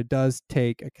time. But it does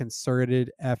take a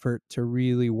concerted effort to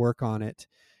really work on it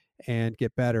and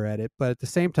get better at it. But at the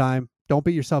same time, don't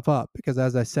beat yourself up, because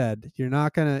as I said,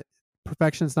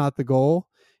 perfection's not the goal.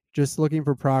 Just looking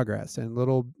for progress and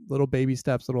little baby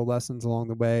steps, little lessons along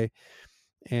the way.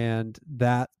 And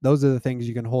those are the things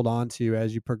you can hold on to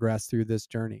as you progress through this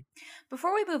journey.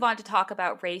 Before we move on to talk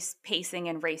about race pacing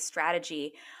and race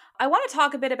strategy, I want to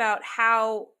talk a bit about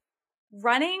how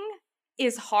running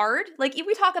is hard. Like, if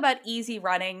we talk about easy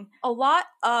running, a lot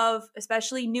of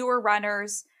especially newer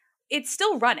runners, it's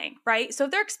still running, right? So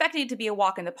if they're expecting it to be a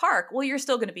walk in the park, well, you're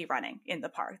still going to be running in the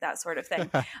park, that sort of thing.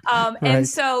 And Right.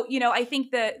 so, I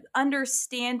think that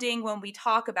understanding when we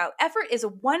talk about effort is a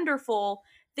wonderful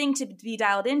thing to be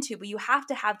dialed into, but you have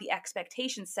to have the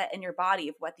expectation set in your body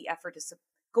of what the effort is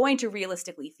going to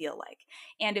realistically feel like.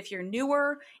 And if you're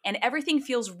newer and everything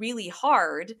feels really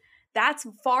hard, that's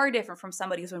far different from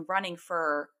somebody who's been running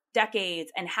for decades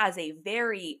and has a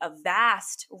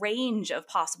vast range of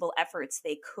possible efforts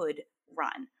they could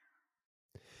run.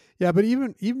 Yeah, but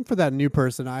even for that new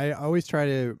person, I always try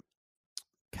to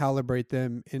calibrate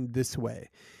them in this way.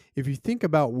 If you think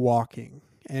about walking,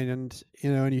 and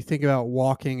you think about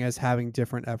walking as having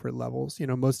different effort levels,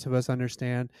 most of us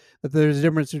understand that there's a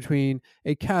difference between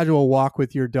a casual walk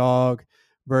with your dog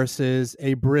versus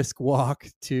a brisk walk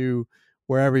to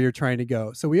wherever you're trying to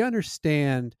go. So we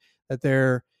understand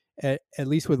that at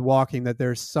least with walking, that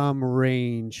there's some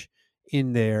range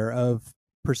in there of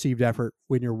perceived effort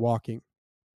when you're walking.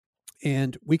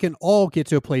 And we can all get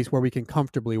to a place where we can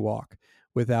comfortably walk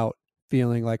without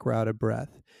feeling like we're out of breath.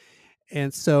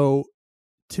 And so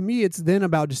to me, it's then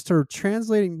about just sort of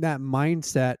translating that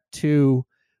mindset to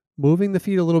moving the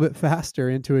feet a little bit faster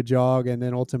into a jog and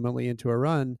then ultimately into a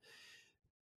run.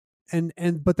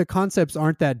 But the concepts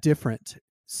aren't that different.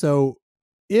 So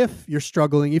if you're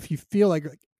struggling, if you feel like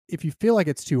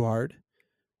it's too hard,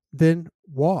 then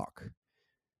walk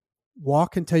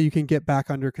until you can get back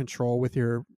under control with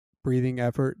your breathing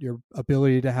effort, your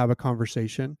ability to have a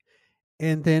conversation.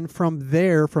 And then from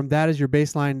that as your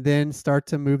baseline, then start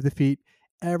to move the feet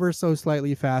ever so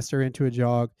slightly faster into a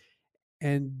jog.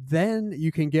 And then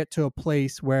you can get to a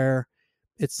place where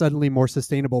it's suddenly more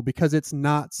sustainable because it's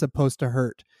not supposed to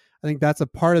hurt. I think that's a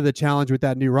part of the challenge with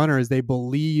that new runner is they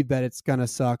believe that it's going to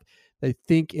suck. They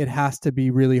think it has to be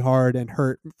really hard and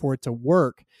hurt for it to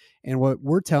work. And what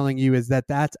we're telling you is that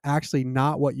that's actually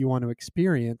not what you want to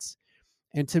experience.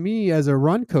 And to me, as a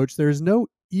run coach, there's no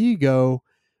ego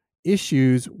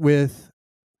issues with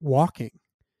walking.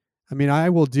 I mean, I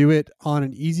will do it on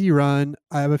an easy run.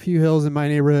 I have a few hills in my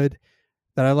neighborhood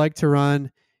that I like to run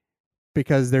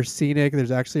because they're scenic.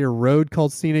 There's actually a road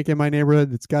called Scenic in my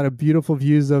neighborhood that's got a beautiful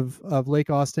views of Lake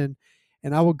Austin.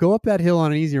 And I will go up that hill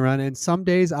on an easy run. And some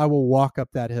days I will walk up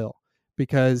that hill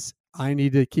because I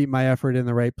need to keep my effort in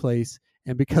the right place.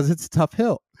 And because it's a tough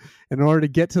hill, in order to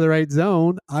get to the right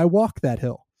zone, I walk that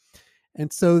hill.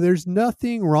 And so there's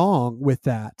nothing wrong with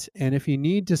that. And if you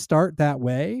need to start that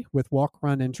way with walk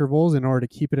run intervals in order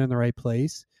to keep it in the right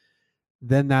place,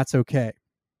 then that's okay.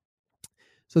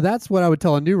 So that's what I would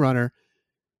tell a new runner.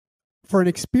 For an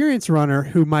experienced runner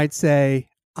who might say,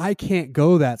 I can't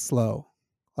go that slow.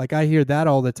 Like I hear that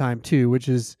all the time too, which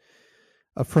is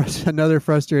another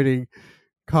frustrating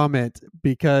comment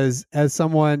because as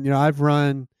someone, I've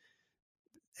run,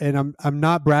 and I'm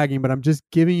not bragging, but I'm just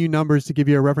giving you numbers to give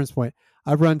you a reference point.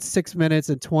 I've run 6 minutes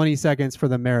and 20 seconds for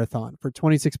the marathon for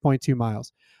 26.2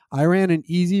 miles. I ran an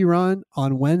easy run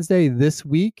on Wednesday this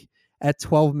week at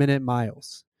 12-minute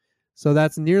miles. So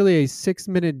that's nearly a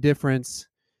 6-minute difference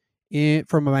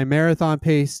from my marathon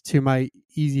pace to my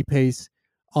easy pace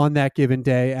on that given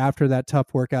day after that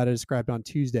tough workout I described on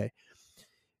Tuesday.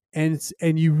 And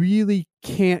you really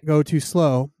can't go too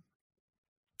slow.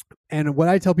 And what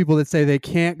I tell people that say they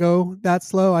can't go that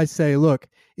slow, I say, look,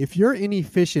 if you're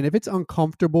inefficient, if it's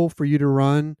uncomfortable for you to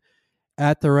run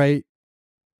at the right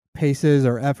paces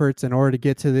or efforts in order to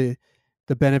get to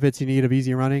the benefits you need of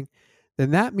easy running,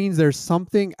 then that means there's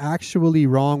something actually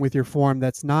wrong with your form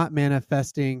that's not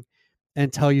manifesting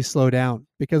until you slow down.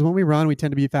 Because when we run, we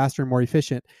tend to be faster and more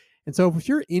efficient. And so if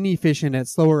you're inefficient at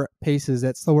slower paces,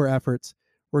 at slower efforts,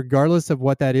 regardless of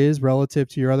what that is relative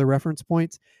to your other reference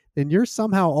points, then you're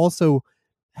somehow also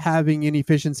having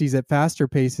inefficiencies at faster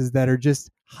paces that are just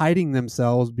hiding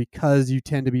themselves because you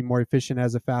tend to be more efficient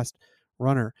as a fast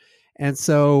runner. And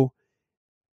so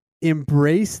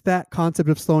embrace that concept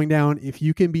of slowing down. If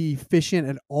you can be efficient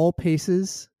at all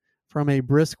paces, from a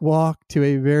brisk walk to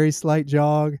a very slight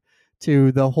jog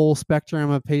to the whole spectrum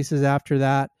of paces after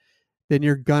that, then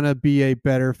you're going to be a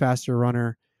better, faster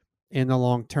runner in the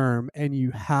long term. And you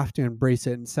have to embrace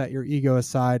it and set your ego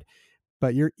aside.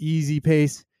 But your easy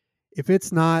pace, if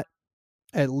it's not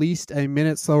at least a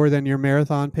minute slower than your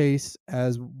marathon pace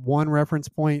as one reference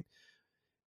point,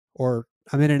 or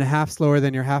a minute and a half slower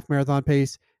than your half marathon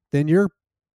pace, then you're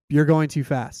going too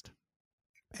fast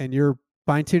and you're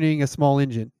fine tuning a small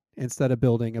engine. instead of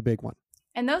building a big one.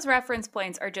 And those reference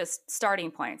points are just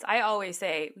starting points. I always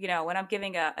say, when I'm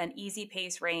giving an easy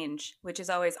pace range, which is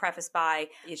always prefaced by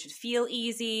it should feel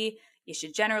easy, you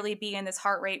should generally be in this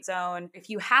heart rate zone. If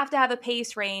you have to have a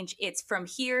pace range, it's from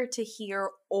here to here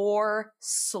or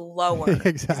slower.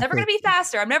 Exactly. It's never going to be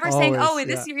faster. I'm never saying,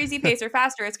 this is your easy pace or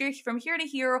faster. It's going to be from here to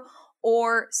here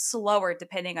or slower,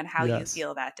 depending on how you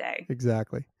feel that day.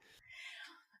 Exactly.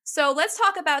 So let's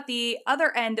talk about the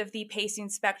other end of the pacing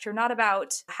spectrum, not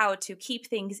about how to keep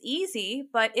things easy,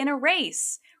 but in a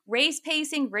race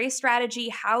pacing, race strategy,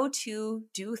 how to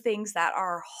do things that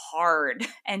are hard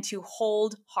and to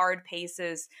hold hard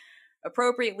paces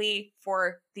appropriately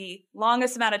for the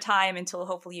longest amount of time until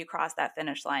hopefully you cross that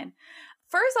finish line.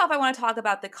 First off, I want to talk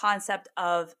about the concept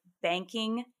of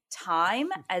banking time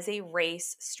as a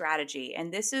race strategy.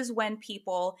 And this is when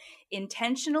people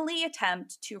intentionally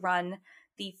attempt to run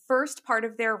the first part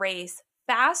of their race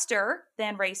faster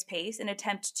than race pace and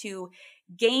attempt to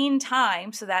gain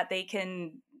time so that they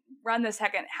can run the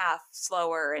second half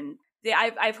slower. And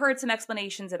I've heard some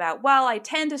explanations about, I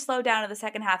tend to slow down in the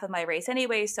second half of my race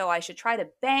anyway, so I should try to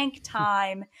bank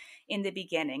time in the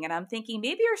beginning. And I'm thinking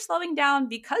maybe you're slowing down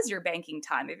because you're banking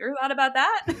time. Have you ever thought about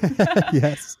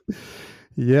that?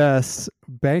 Yes.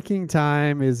 Banking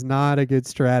time is not a good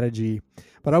strategy.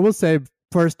 But I will say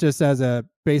first, just as a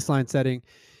baseline setting,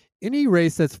 any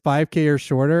race that's 5K or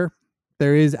shorter,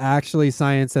 there is actually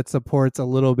science that supports a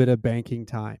little bit of banking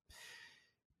time.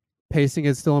 Pacing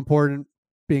is still important.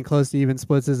 Being close to even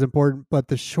splits is important, but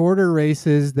the shorter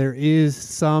races, there is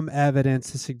some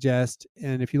evidence to suggest,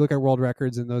 and if you look at world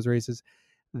records in those races,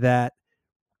 that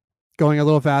going a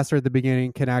little faster at the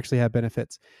beginning can actually have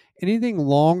benefits. Anything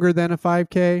longer than a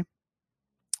 5K,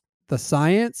 the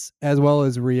science as well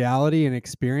as reality and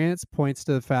experience points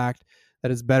to the fact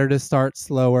that it's better to start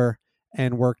slower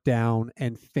and work down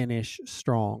and finish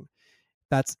strong.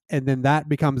 And then that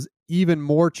becomes even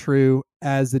more true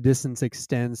as the distance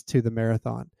extends to the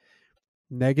marathon.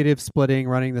 Negative splitting,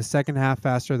 running the second half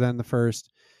faster than the first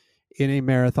in a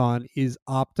marathon is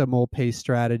optimal pace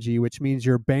strategy, which means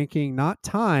you're banking not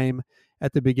time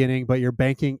at the beginning, but you're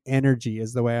banking energy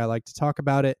is the way I like to talk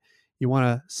about it. You want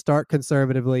to start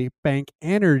conservatively, bank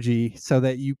energy so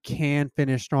that you can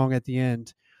finish strong at the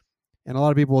end. And a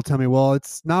lot of people will tell me, well,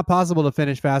 it's not possible to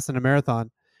finish fast in a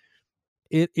marathon.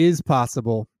 It is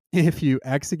possible if you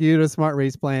execute a smart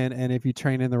race plan and if you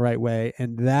train in the right way.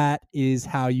 And that is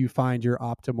how you find your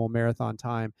optimal marathon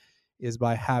time, is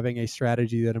by having a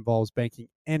strategy that involves banking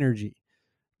energy,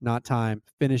 not time,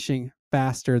 finishing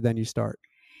faster than you start.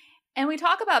 And we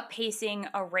talk about pacing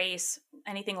a race,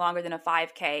 anything longer than a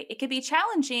 5K. It can be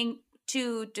challenging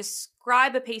to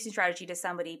describe a pacing strategy to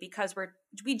somebody because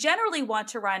we generally want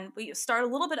to we start a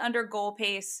little bit under goal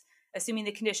pace, assuming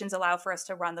the conditions allow for us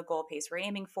to run the goal pace we're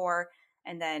aiming for.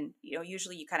 And then,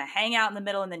 usually you kind of hang out in the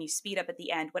middle and then you speed up at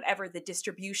the end, whatever the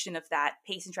distribution of that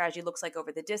pacing strategy looks like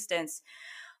over the distance.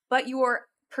 But your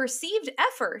perceived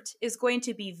effort is going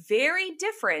to be very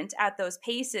different at those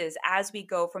paces as we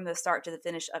go from the start to the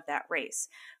finish of that race.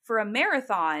 For a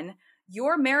marathon,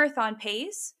 your marathon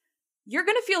pace, you're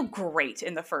going to feel great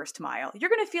in the first mile. You're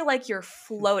going to feel like you're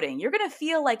floating. You're going to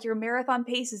feel like your marathon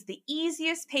pace is the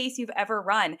easiest pace you've ever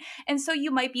run. And so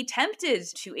you might be tempted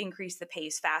to increase the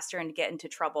pace faster and get into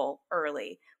trouble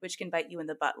early, which can bite you in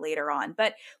the butt later on.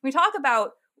 But when we talk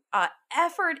about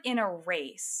effort in a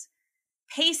race,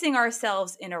 pacing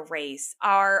ourselves in a race,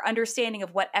 our understanding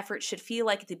of what effort should feel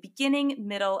like at the beginning,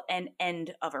 middle, and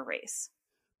end of a race.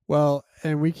 Well,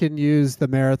 and we can use the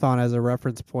marathon as a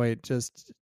reference point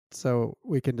just so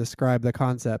we can describe the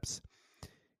concepts.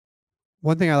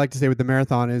 One thing I like to say with the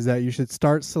marathon is that you should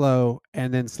start slow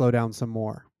and then slow down some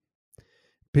more,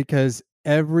 because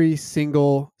every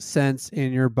single sense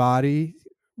in your body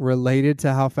related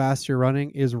to how fast you're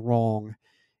running is wrong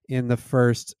in the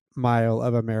first mile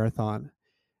of a marathon,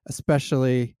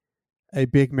 especially a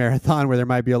big marathon where there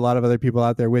might be a lot of other people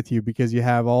out there with you, because you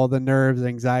have all the nerves,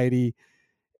 anxiety,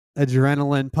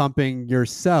 adrenaline pumping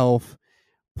yourself,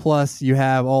 plus you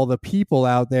have all the people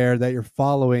out there that you're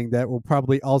following that will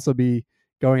probably also be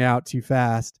going out too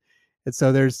fast. And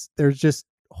so there's just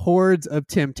hordes of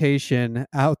temptation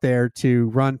out there to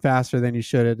run faster than you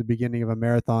should at the beginning of a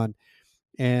marathon.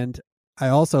 And I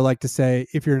also like to say,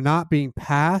 if you're not being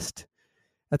passed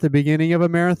at the beginning of a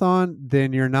marathon,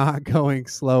 then you're not going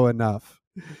slow enough,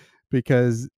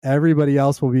 because everybody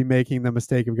else will be making the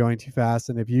mistake of going too fast.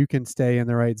 And if you can stay in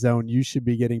the right zone, you should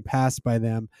be getting passed by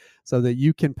them so that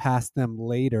you can pass them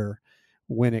later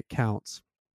when it counts.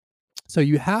 So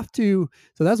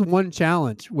that's one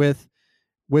challenge with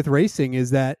racing,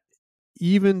 is that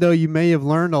even though you may have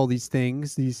learned all these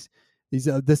things, these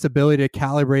this ability to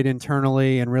calibrate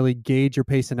internally and really gauge your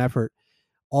pace and effort.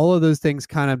 All of those things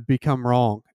kind of become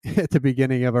wrong at the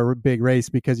beginning of a big race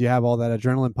because you have all that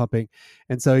adrenaline pumping.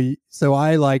 And so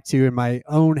I like to, in my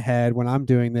own head, when I'm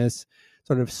doing this,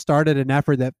 sort of start at an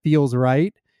effort that feels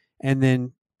right and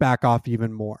then back off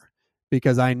even more,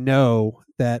 because I know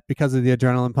that because of the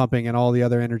adrenaline pumping and all the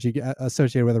other energy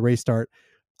associated with a race start,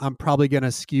 I'm probably going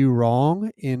to skew wrong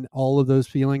in all of those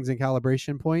feelings and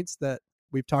calibration points that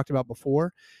we've talked about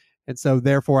before. And so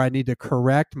therefore I need to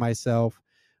correct myself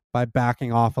by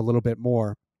backing off a little bit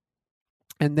more.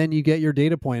 And then you get your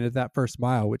data point at that first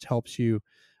mile, which helps you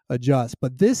adjust.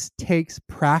 But this takes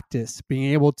practice.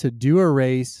 Being able to do a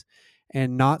race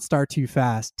and not start too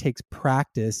fast takes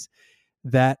practice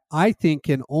that I think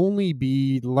can only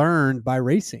be learned by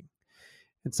racing.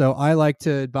 And so I like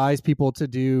to advise people to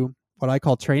do what I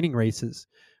call training races,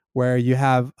 where you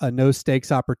have a no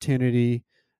stakes opportunity,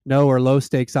 no or low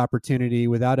stakes opportunity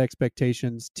without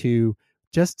expectations to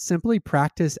just simply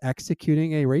practice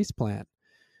executing a race plan.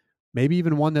 Maybe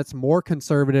even one that's more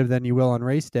conservative than you will on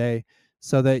race day,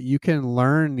 so that you can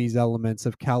learn these elements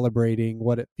of calibrating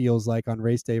what it feels like on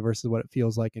race day versus what it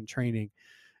feels like in training.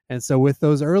 And so with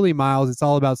those early miles, it's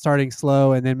all about starting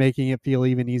slow and then making it feel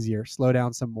even easier. Slow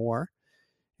down some more.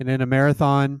 And in a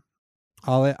marathon,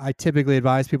 I typically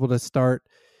advise people to start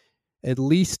at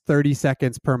least 30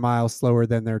 seconds per mile slower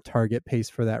than their target pace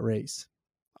for that race.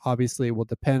 Obviously, it will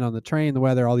depend on the terrain, the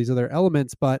weather, all these other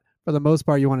elements, but for the most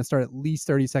part, you want to start at least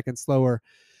 30 seconds slower,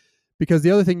 because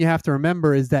the other thing you have to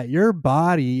remember is that your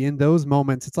body in those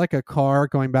moments, it's like a car,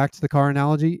 going back to the car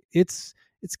analogy, it's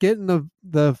getting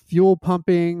the fuel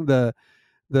pumping, the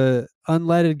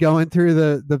unleaded going through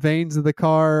the veins of the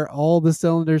car, all the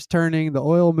cylinders turning, the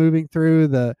oil moving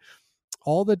through,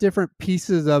 all the different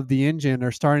pieces of the engine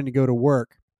are starting to go to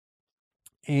work.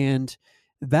 And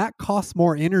that costs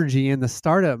more energy in the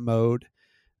startup mode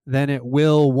than it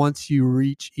will once you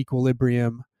reach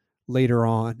equilibrium later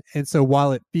on. And so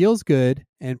while it feels good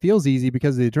and feels easy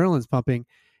because the adrenaline's pumping,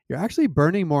 you're actually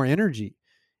burning more energy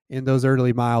in those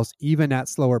early miles, even at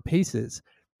slower paces,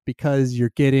 because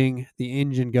you're getting the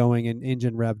engine going and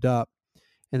engine revved up.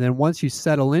 And then once you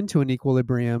settle into an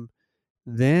equilibrium,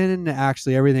 then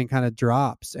actually everything kind of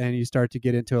drops and you start to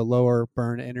get into a lower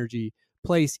burn energy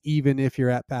place, even if you're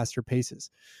at faster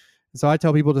paces. So I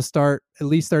tell people to start at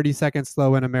least 30 seconds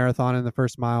slow in a marathon in the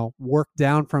first mile, work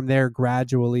down from there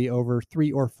gradually over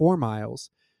 3 or 4 miles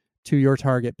to your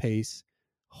target pace,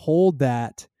 hold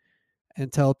that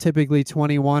until typically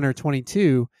 21 or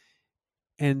 22,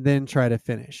 and then try to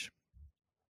finish.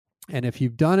 And if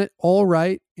you've done it all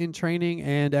right in training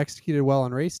and executed well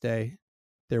on race day,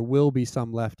 there will be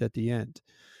some left at the end.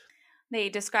 They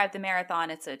describe the marathon,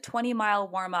 it's a 20-mile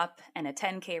warm-up and a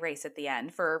 10K race at the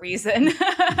end for a reason.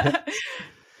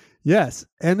 Yes.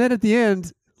 And then at the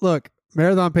end, look,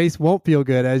 marathon pace won't feel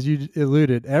good, as you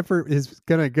alluded. Effort is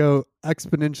going to go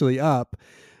exponentially up.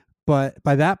 But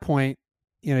by that point,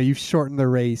 you've shortened the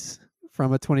race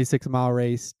from a 26-mile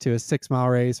race to a 6-mile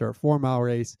race or a 4-mile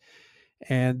race.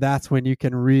 And that's when you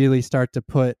can really start to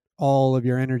put all of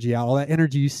your energy out. All that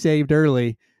energy you saved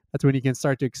early, that's when you can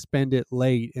start to expend it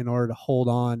late in order to hold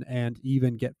on and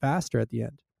even get faster at the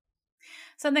end.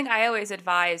 Something I always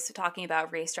advise talking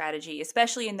about race strategy,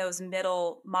 especially in those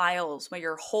middle miles where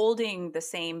you're holding the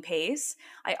same pace,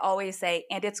 I always say,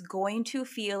 and it's going to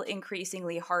feel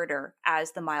increasingly harder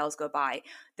as the miles go by.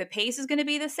 The pace is going to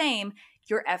be the same.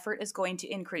 Your effort is going to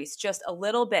increase just a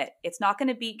little bit. It's not going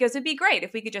to be, because it'd be great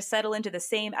if we could just settle into the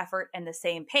same effort and the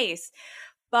same pace.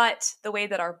 But the way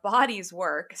that our bodies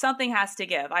work, something has to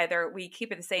give. Either we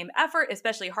keep it the same effort,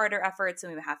 especially harder efforts,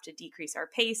 and we have to decrease our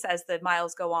pace as the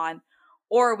miles go on,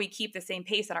 or we keep the same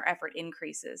pace and our effort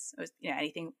increases.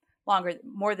 Anything longer,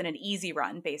 more than an easy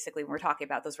run, basically, when we're talking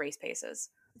about those race paces.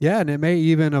 Yeah, and it may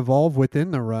even evolve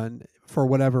within the run for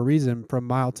whatever reason from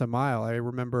mile to mile. I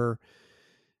remember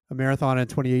a marathon in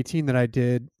 2018 that I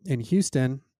did in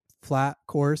Houston, flat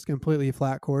course, completely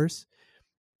flat course,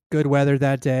 good weather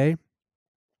that day.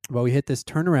 Well, we hit this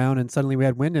turnaround and suddenly we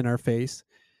had wind in our face,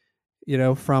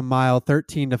 from mile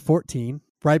 13 to 14.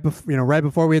 Right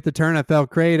before we hit the turn, I felt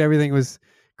great. Everything was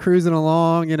cruising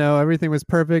along, everything was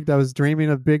perfect. I was dreaming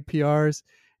of big PRs.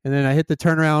 And then I hit the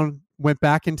turnaround, went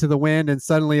back into the wind, and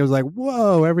suddenly it was like,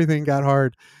 whoa, everything got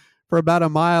hard for about a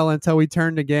mile until we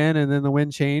turned again, and then the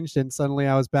wind changed and suddenly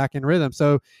I was back in rhythm.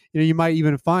 So, you might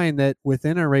even find that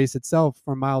within a race itself,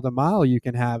 from mile to mile, you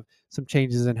can have some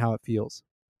changes in how it feels.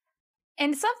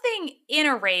 And something in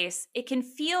a race, it can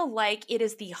feel like it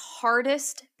is the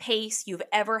hardest pace you've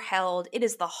ever held. It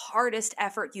is the hardest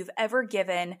effort you've ever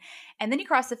given. And then you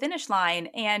cross the finish line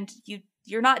and you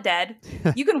you're not dead.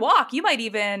 You can walk. You might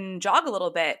even jog a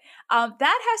little bit.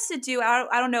 That has to do,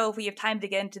 I don't know if we have time to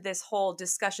get into this whole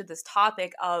discussion, this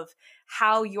topic of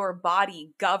how your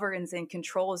body governs and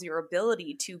controls your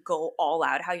ability to go all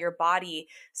out, how your body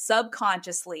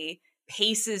subconsciously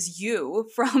paces you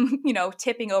from,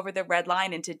 tipping over the red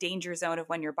line into danger zone of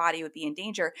when your body would be in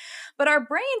danger. But our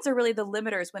brains are really the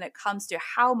limiters when it comes to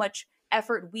how much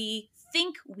effort we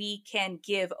think we can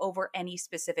give over any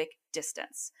specific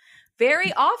distance.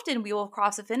 Very often we will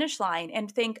cross a finish line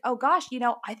and think, oh gosh,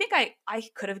 I think I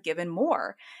could have given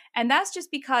more. And that's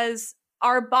just because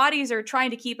our bodies are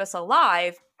trying to keep us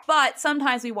alive, but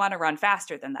sometimes we want to run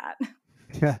faster than that.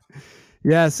 Yeah.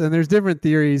 Yes. And there's different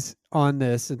theories on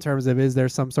this in terms of, is there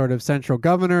some sort of central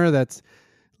governor that's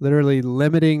literally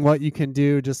limiting what you can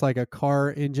do, just like a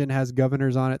car engine has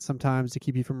governors on it sometimes to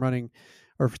keep you from running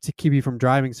or to keep you from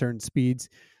driving certain speeds.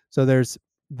 So there's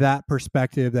that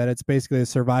perspective that it's basically a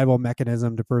survival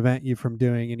mechanism to prevent you from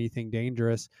doing anything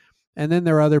dangerous. And then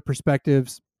there are other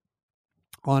perspectives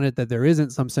on it that there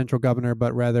isn't some central governor,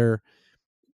 but rather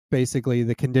basically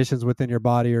the conditions within your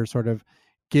body are sort of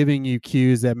giving you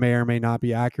cues that may or may not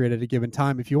be accurate at a given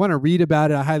time. If you want to read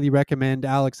about it, I highly recommend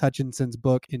Alex Hutchinson's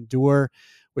book, Endure,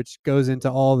 which goes into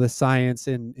all the science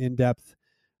and in-depth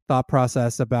thought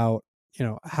process about,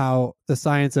 how the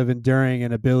science of enduring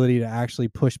and ability to actually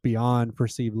push beyond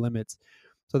perceived limits.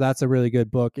 So that's a really good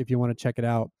book if you want to check it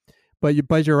out. But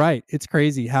you're right. It's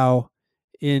crazy how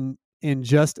in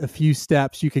just a few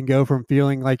steps you can go from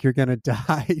feeling like you're going to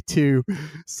die to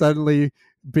suddenly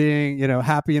being,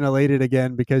 happy and elated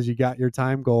again because you got your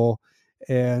time goal.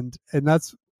 And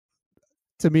that's,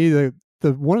 to me, the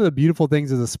one of the beautiful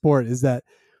things of the sport is that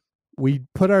we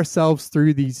put ourselves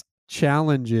through these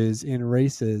challenges in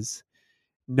races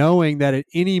knowing that at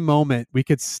any moment we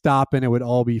could stop and it would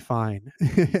all be fine.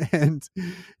 And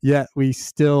yet we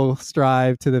still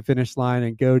strive to the finish line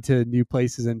and go to new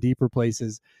places and deeper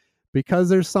places because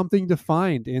there's something to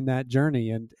find in that journey.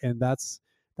 And that's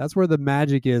where the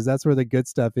magic is. That's where the good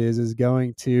stuff is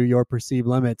going to your perceived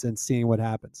limits and seeing what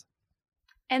happens.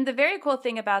 And the very cool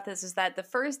thing about this is that the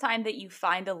first time that you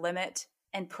find a limit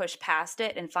and push past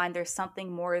it and find there's something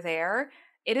more there,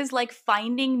 it is like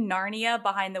finding Narnia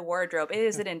behind the wardrobe. It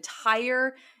is an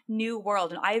entire new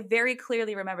world. And I very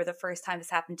clearly remember the first time this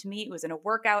happened to me. It was in a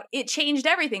workout. It changed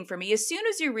everything for me. As soon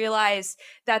as you realize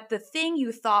that the thing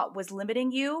you thought was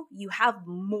limiting you, you have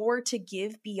more to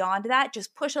give beyond that.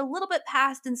 Just push a little bit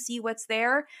past and see what's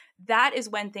there. That is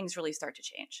when things really start to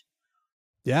change.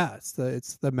 Yeah, it's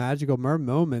the magical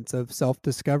moments of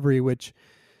self-discovery, which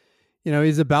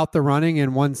is about the running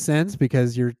in one sense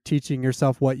because you're teaching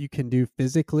yourself what you can do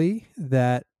physically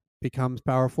that becomes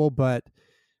powerful. But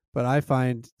I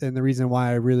find, and the reason why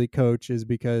I really coach is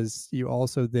because you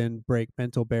also then break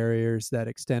mental barriers that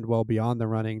extend well beyond the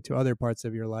running to other parts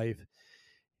of your life,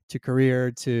 to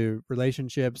career, to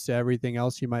relationships, to everything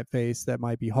else you might face that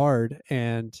might be hard.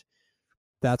 And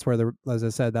that's where as I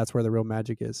said, that's where the real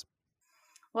magic is.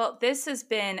 Well, this has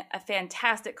been a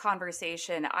fantastic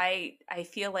conversation. I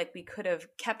feel like we could have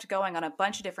kept going on a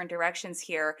bunch of different directions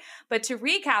here. But to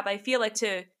recap, I feel like,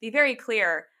 to be very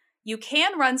clear, you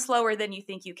can run slower than you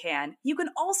think you can. You can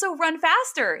also run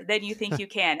faster than you think you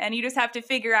can. And you just have to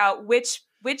figure out which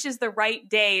is the right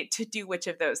day to do which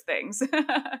of those things.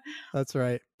 That's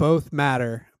right. Both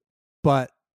matter,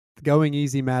 but going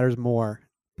easy matters more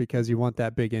because you want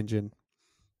that big engine.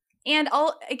 And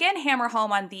I'll again hammer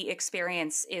home on the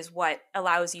experience is what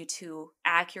allows you to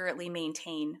accurately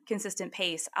maintain consistent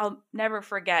pace. I'll never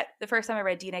forget the first time I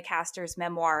read Dina Castor's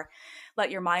memoir, Let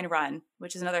Your Mind Run,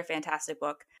 which is another fantastic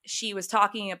book. She was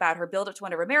talking about her build up to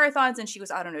one of her marathons, and she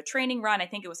was out on a training run. I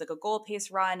think it was like a goal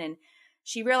pace run. And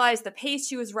she realized the pace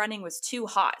she was running was too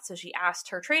hot. So she asked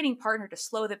her training partner to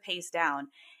slow the pace down.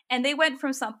 And they went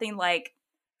from something like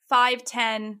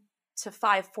 5:10 to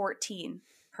 5:14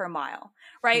 per mile,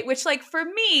 right? Which, like, for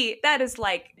me, that is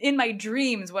like in my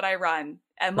dreams when I run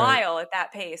a mile at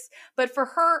that pace. But for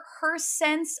her, her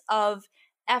sense of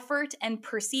effort and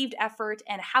perceived effort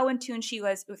and how in tune she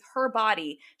was with her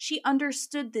body, she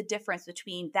understood the difference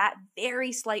between that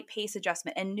very slight pace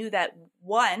adjustment and knew that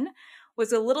one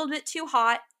was a little bit too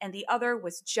hot and the other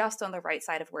was just on the right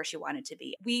side of where she wanted to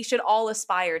be. We should all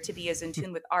aspire to be as in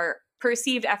tune with our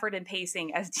perceived effort and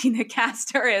pacing as Dina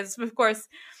Castor is. Of course,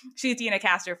 she's Dina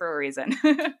Castor for a reason.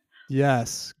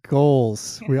 Yes,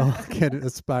 goals. We all can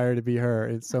aspire to be her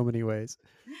in so many ways.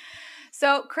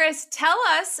 So, Chris, tell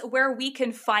us where we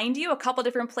can find you. A couple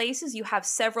different places. You have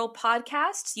several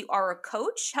podcasts. You are a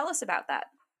coach. Tell us about that.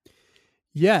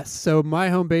 Yes. So my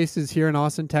home base is here in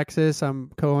Austin, Texas.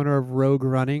 I'm co-owner of Rogue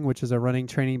Running, which is a running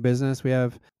training business. We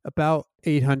have about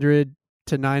 800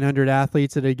 to 900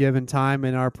 athletes at a given time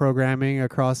in our programming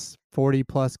across 40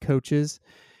 plus coaches.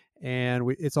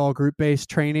 And it's all group-based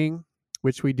training,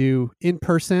 which we do in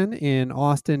person in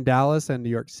Austin, Dallas, and New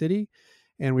York City.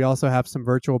 And we also have some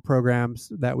virtual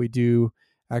programs that we do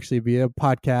actually via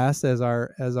podcast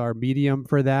as our medium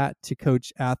for that, to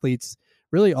coach athletes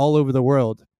really all over the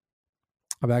world.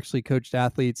 I've actually coached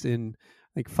athletes in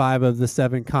like 5 of the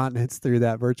 7 continents through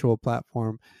that virtual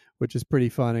platform, which is pretty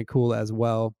fun and cool as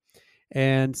well.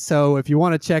 And so if you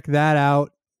want to check that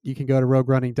out, you can go to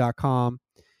roguerunning.com.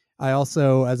 I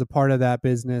also, as a part of that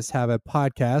business, have a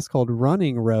podcast called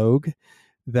Running Rogue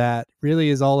that really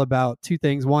is all about 2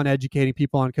 things. One, educating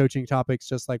people on coaching topics,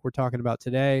 just like we're talking about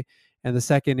today. And the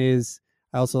second is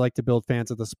I also like to build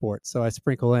fans of the sport. So I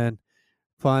sprinkle in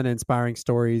fun, inspiring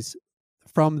stories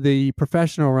from the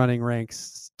professional running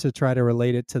ranks to try to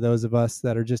relate it to those of us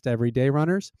that are just everyday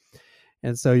runners.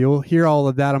 And so you'll hear all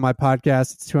of that on my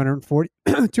podcast. It's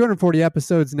 240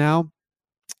 episodes now.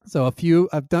 So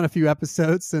I've done a few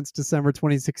episodes since December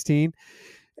 2016,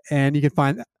 and you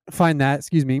can find that,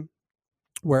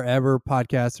 wherever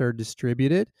podcasts are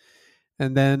distributed.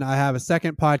 And then I have a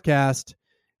second podcast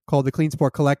called the Clean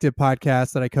Sport Collective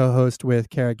podcast that I co-host with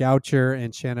Kara Goucher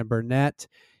and Shannon Burnett.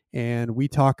 And we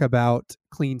talk about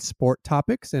clean sport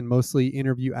topics and mostly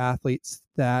interview athletes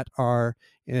that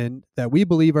we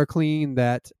believe are clean,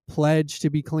 that pledge to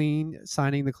be clean,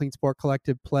 signing the Clean Sport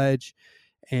Collective pledge.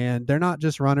 And they're not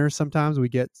just runners. Sometimes we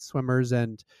get swimmers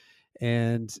and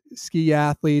ski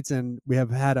athletes, and we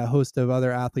have had a host of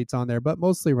other athletes on there, but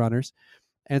mostly runners.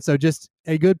 And so just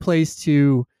a good place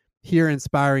to hear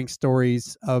inspiring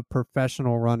stories of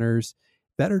professional runners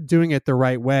that are doing it the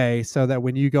right way, so that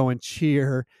when you go and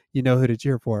cheer, you know who to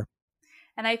cheer for.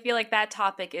 And I feel like that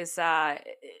topic is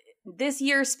this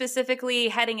year specifically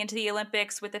heading into the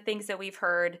Olympics, with the things that we've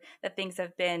heard, that things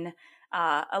have been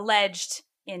alleged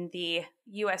in the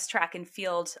U.S. track and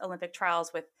field Olympic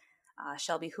trials with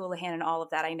Shelby Houlihan and all of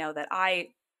that. I know that I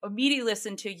immediately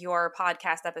listened to your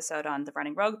podcast episode on the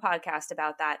Running Rogue podcast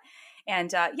about that.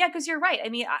 And because you're right. I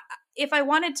mean, if I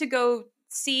wanted to go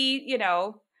see,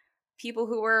 people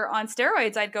who were on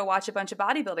steroids, I'd go watch a bunch of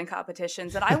bodybuilding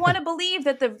competitions. And I want to believe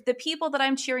that the people that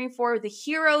I'm cheering for, the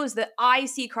heroes that I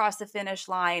see cross the finish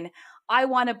line, I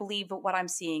want to believe that what I'm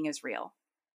seeing is real.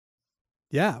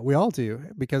 Yeah, we all do,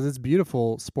 because it's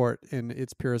beautiful sport in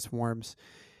its purest forms.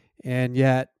 And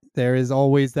yet there is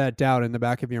always that doubt in the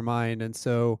back of your mind. And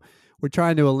so we're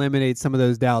trying to eliminate some of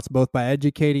those doubts, both by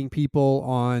educating people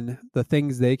on the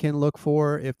things they can look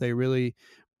for if they really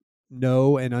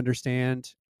know and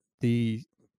understand the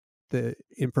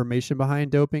information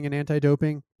behind doping and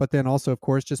anti-doping, but then also, of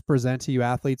course, just present to you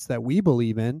athletes that we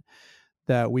believe in,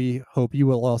 that we hope you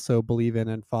will also believe in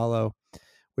and follow,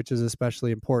 which is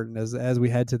especially important as we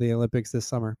head to the Olympics this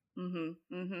summer.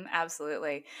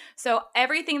 Absolutely. So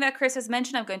everything that Chris has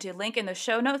mentioned, I'm going to link in the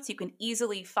show notes. You can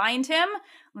easily find him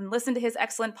and listen to his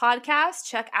excellent podcast.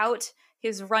 Check out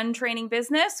his run training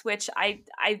business, which I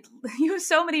use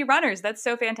so many runners. That's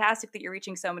so fantastic that you're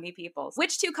reaching so many people.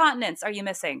 Which 2 continents are you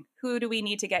missing? Who do we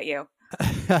need to get you?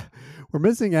 We're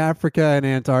missing Africa and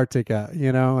Antarctica,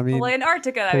 Well,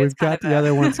 Antarctica, we've got the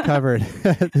other ones covered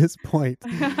at this point.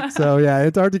 So yeah,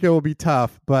 Antarctica will be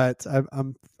tough, but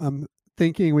I'm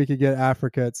thinking we could get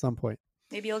Africa at some point.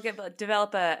 Maybe you'll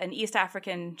develop an East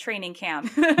African training camp.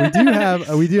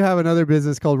 We do have another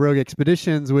business called Rogue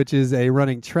Expeditions, which is a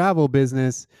running travel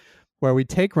business where we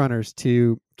take runners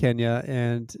to Kenya,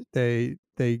 and they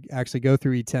actually go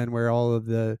through E10, where all of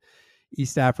the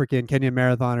East African Kenyan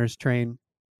marathoners train.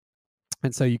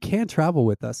 And so you can travel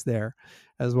with us there,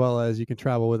 as well as you can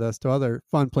travel with us to other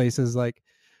fun places like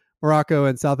Morocco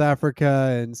and South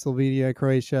Africa and Slovenia,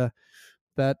 Croatia.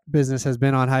 That business has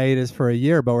been on hiatus for a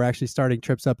year, but we're actually starting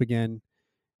trips up again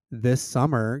this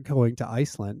summer, going to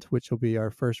Iceland, which will be our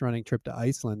first running trip to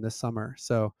Iceland this summer.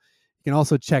 So you can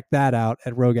also check that out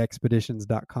at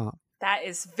rogueexpeditions.com. That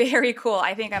is very cool.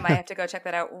 I think I might have to go check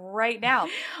that out right now.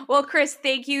 Well, Chris,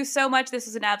 thank you so much. This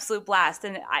was an absolute blast,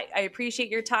 and I appreciate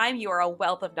your time. You are a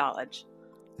wealth of knowledge.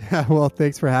 Well,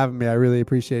 thanks for having me. I really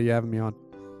appreciate you having me on.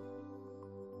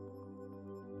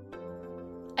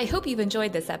 I hope you've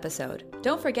enjoyed this episode.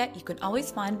 Don't forget, you can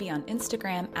always find me on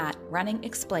Instagram at Running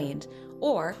Explained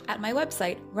or at my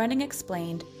website,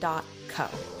 runningexplained.co.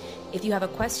 If you have a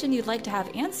question you'd like to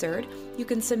have answered, you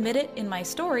can submit it in my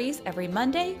stories every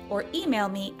Monday or email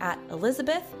me at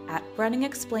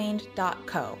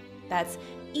elizabeth@runningexplained.co. That's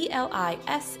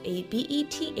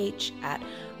ELISABETH at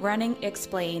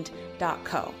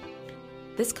runningexplained.co.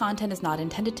 This content is not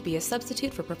intended to be a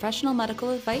substitute for professional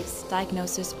medical advice,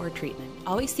 diagnosis, or treatment.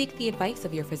 Always seek the advice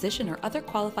of your physician or other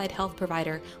qualified health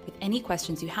provider with any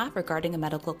questions you have regarding a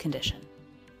medical condition.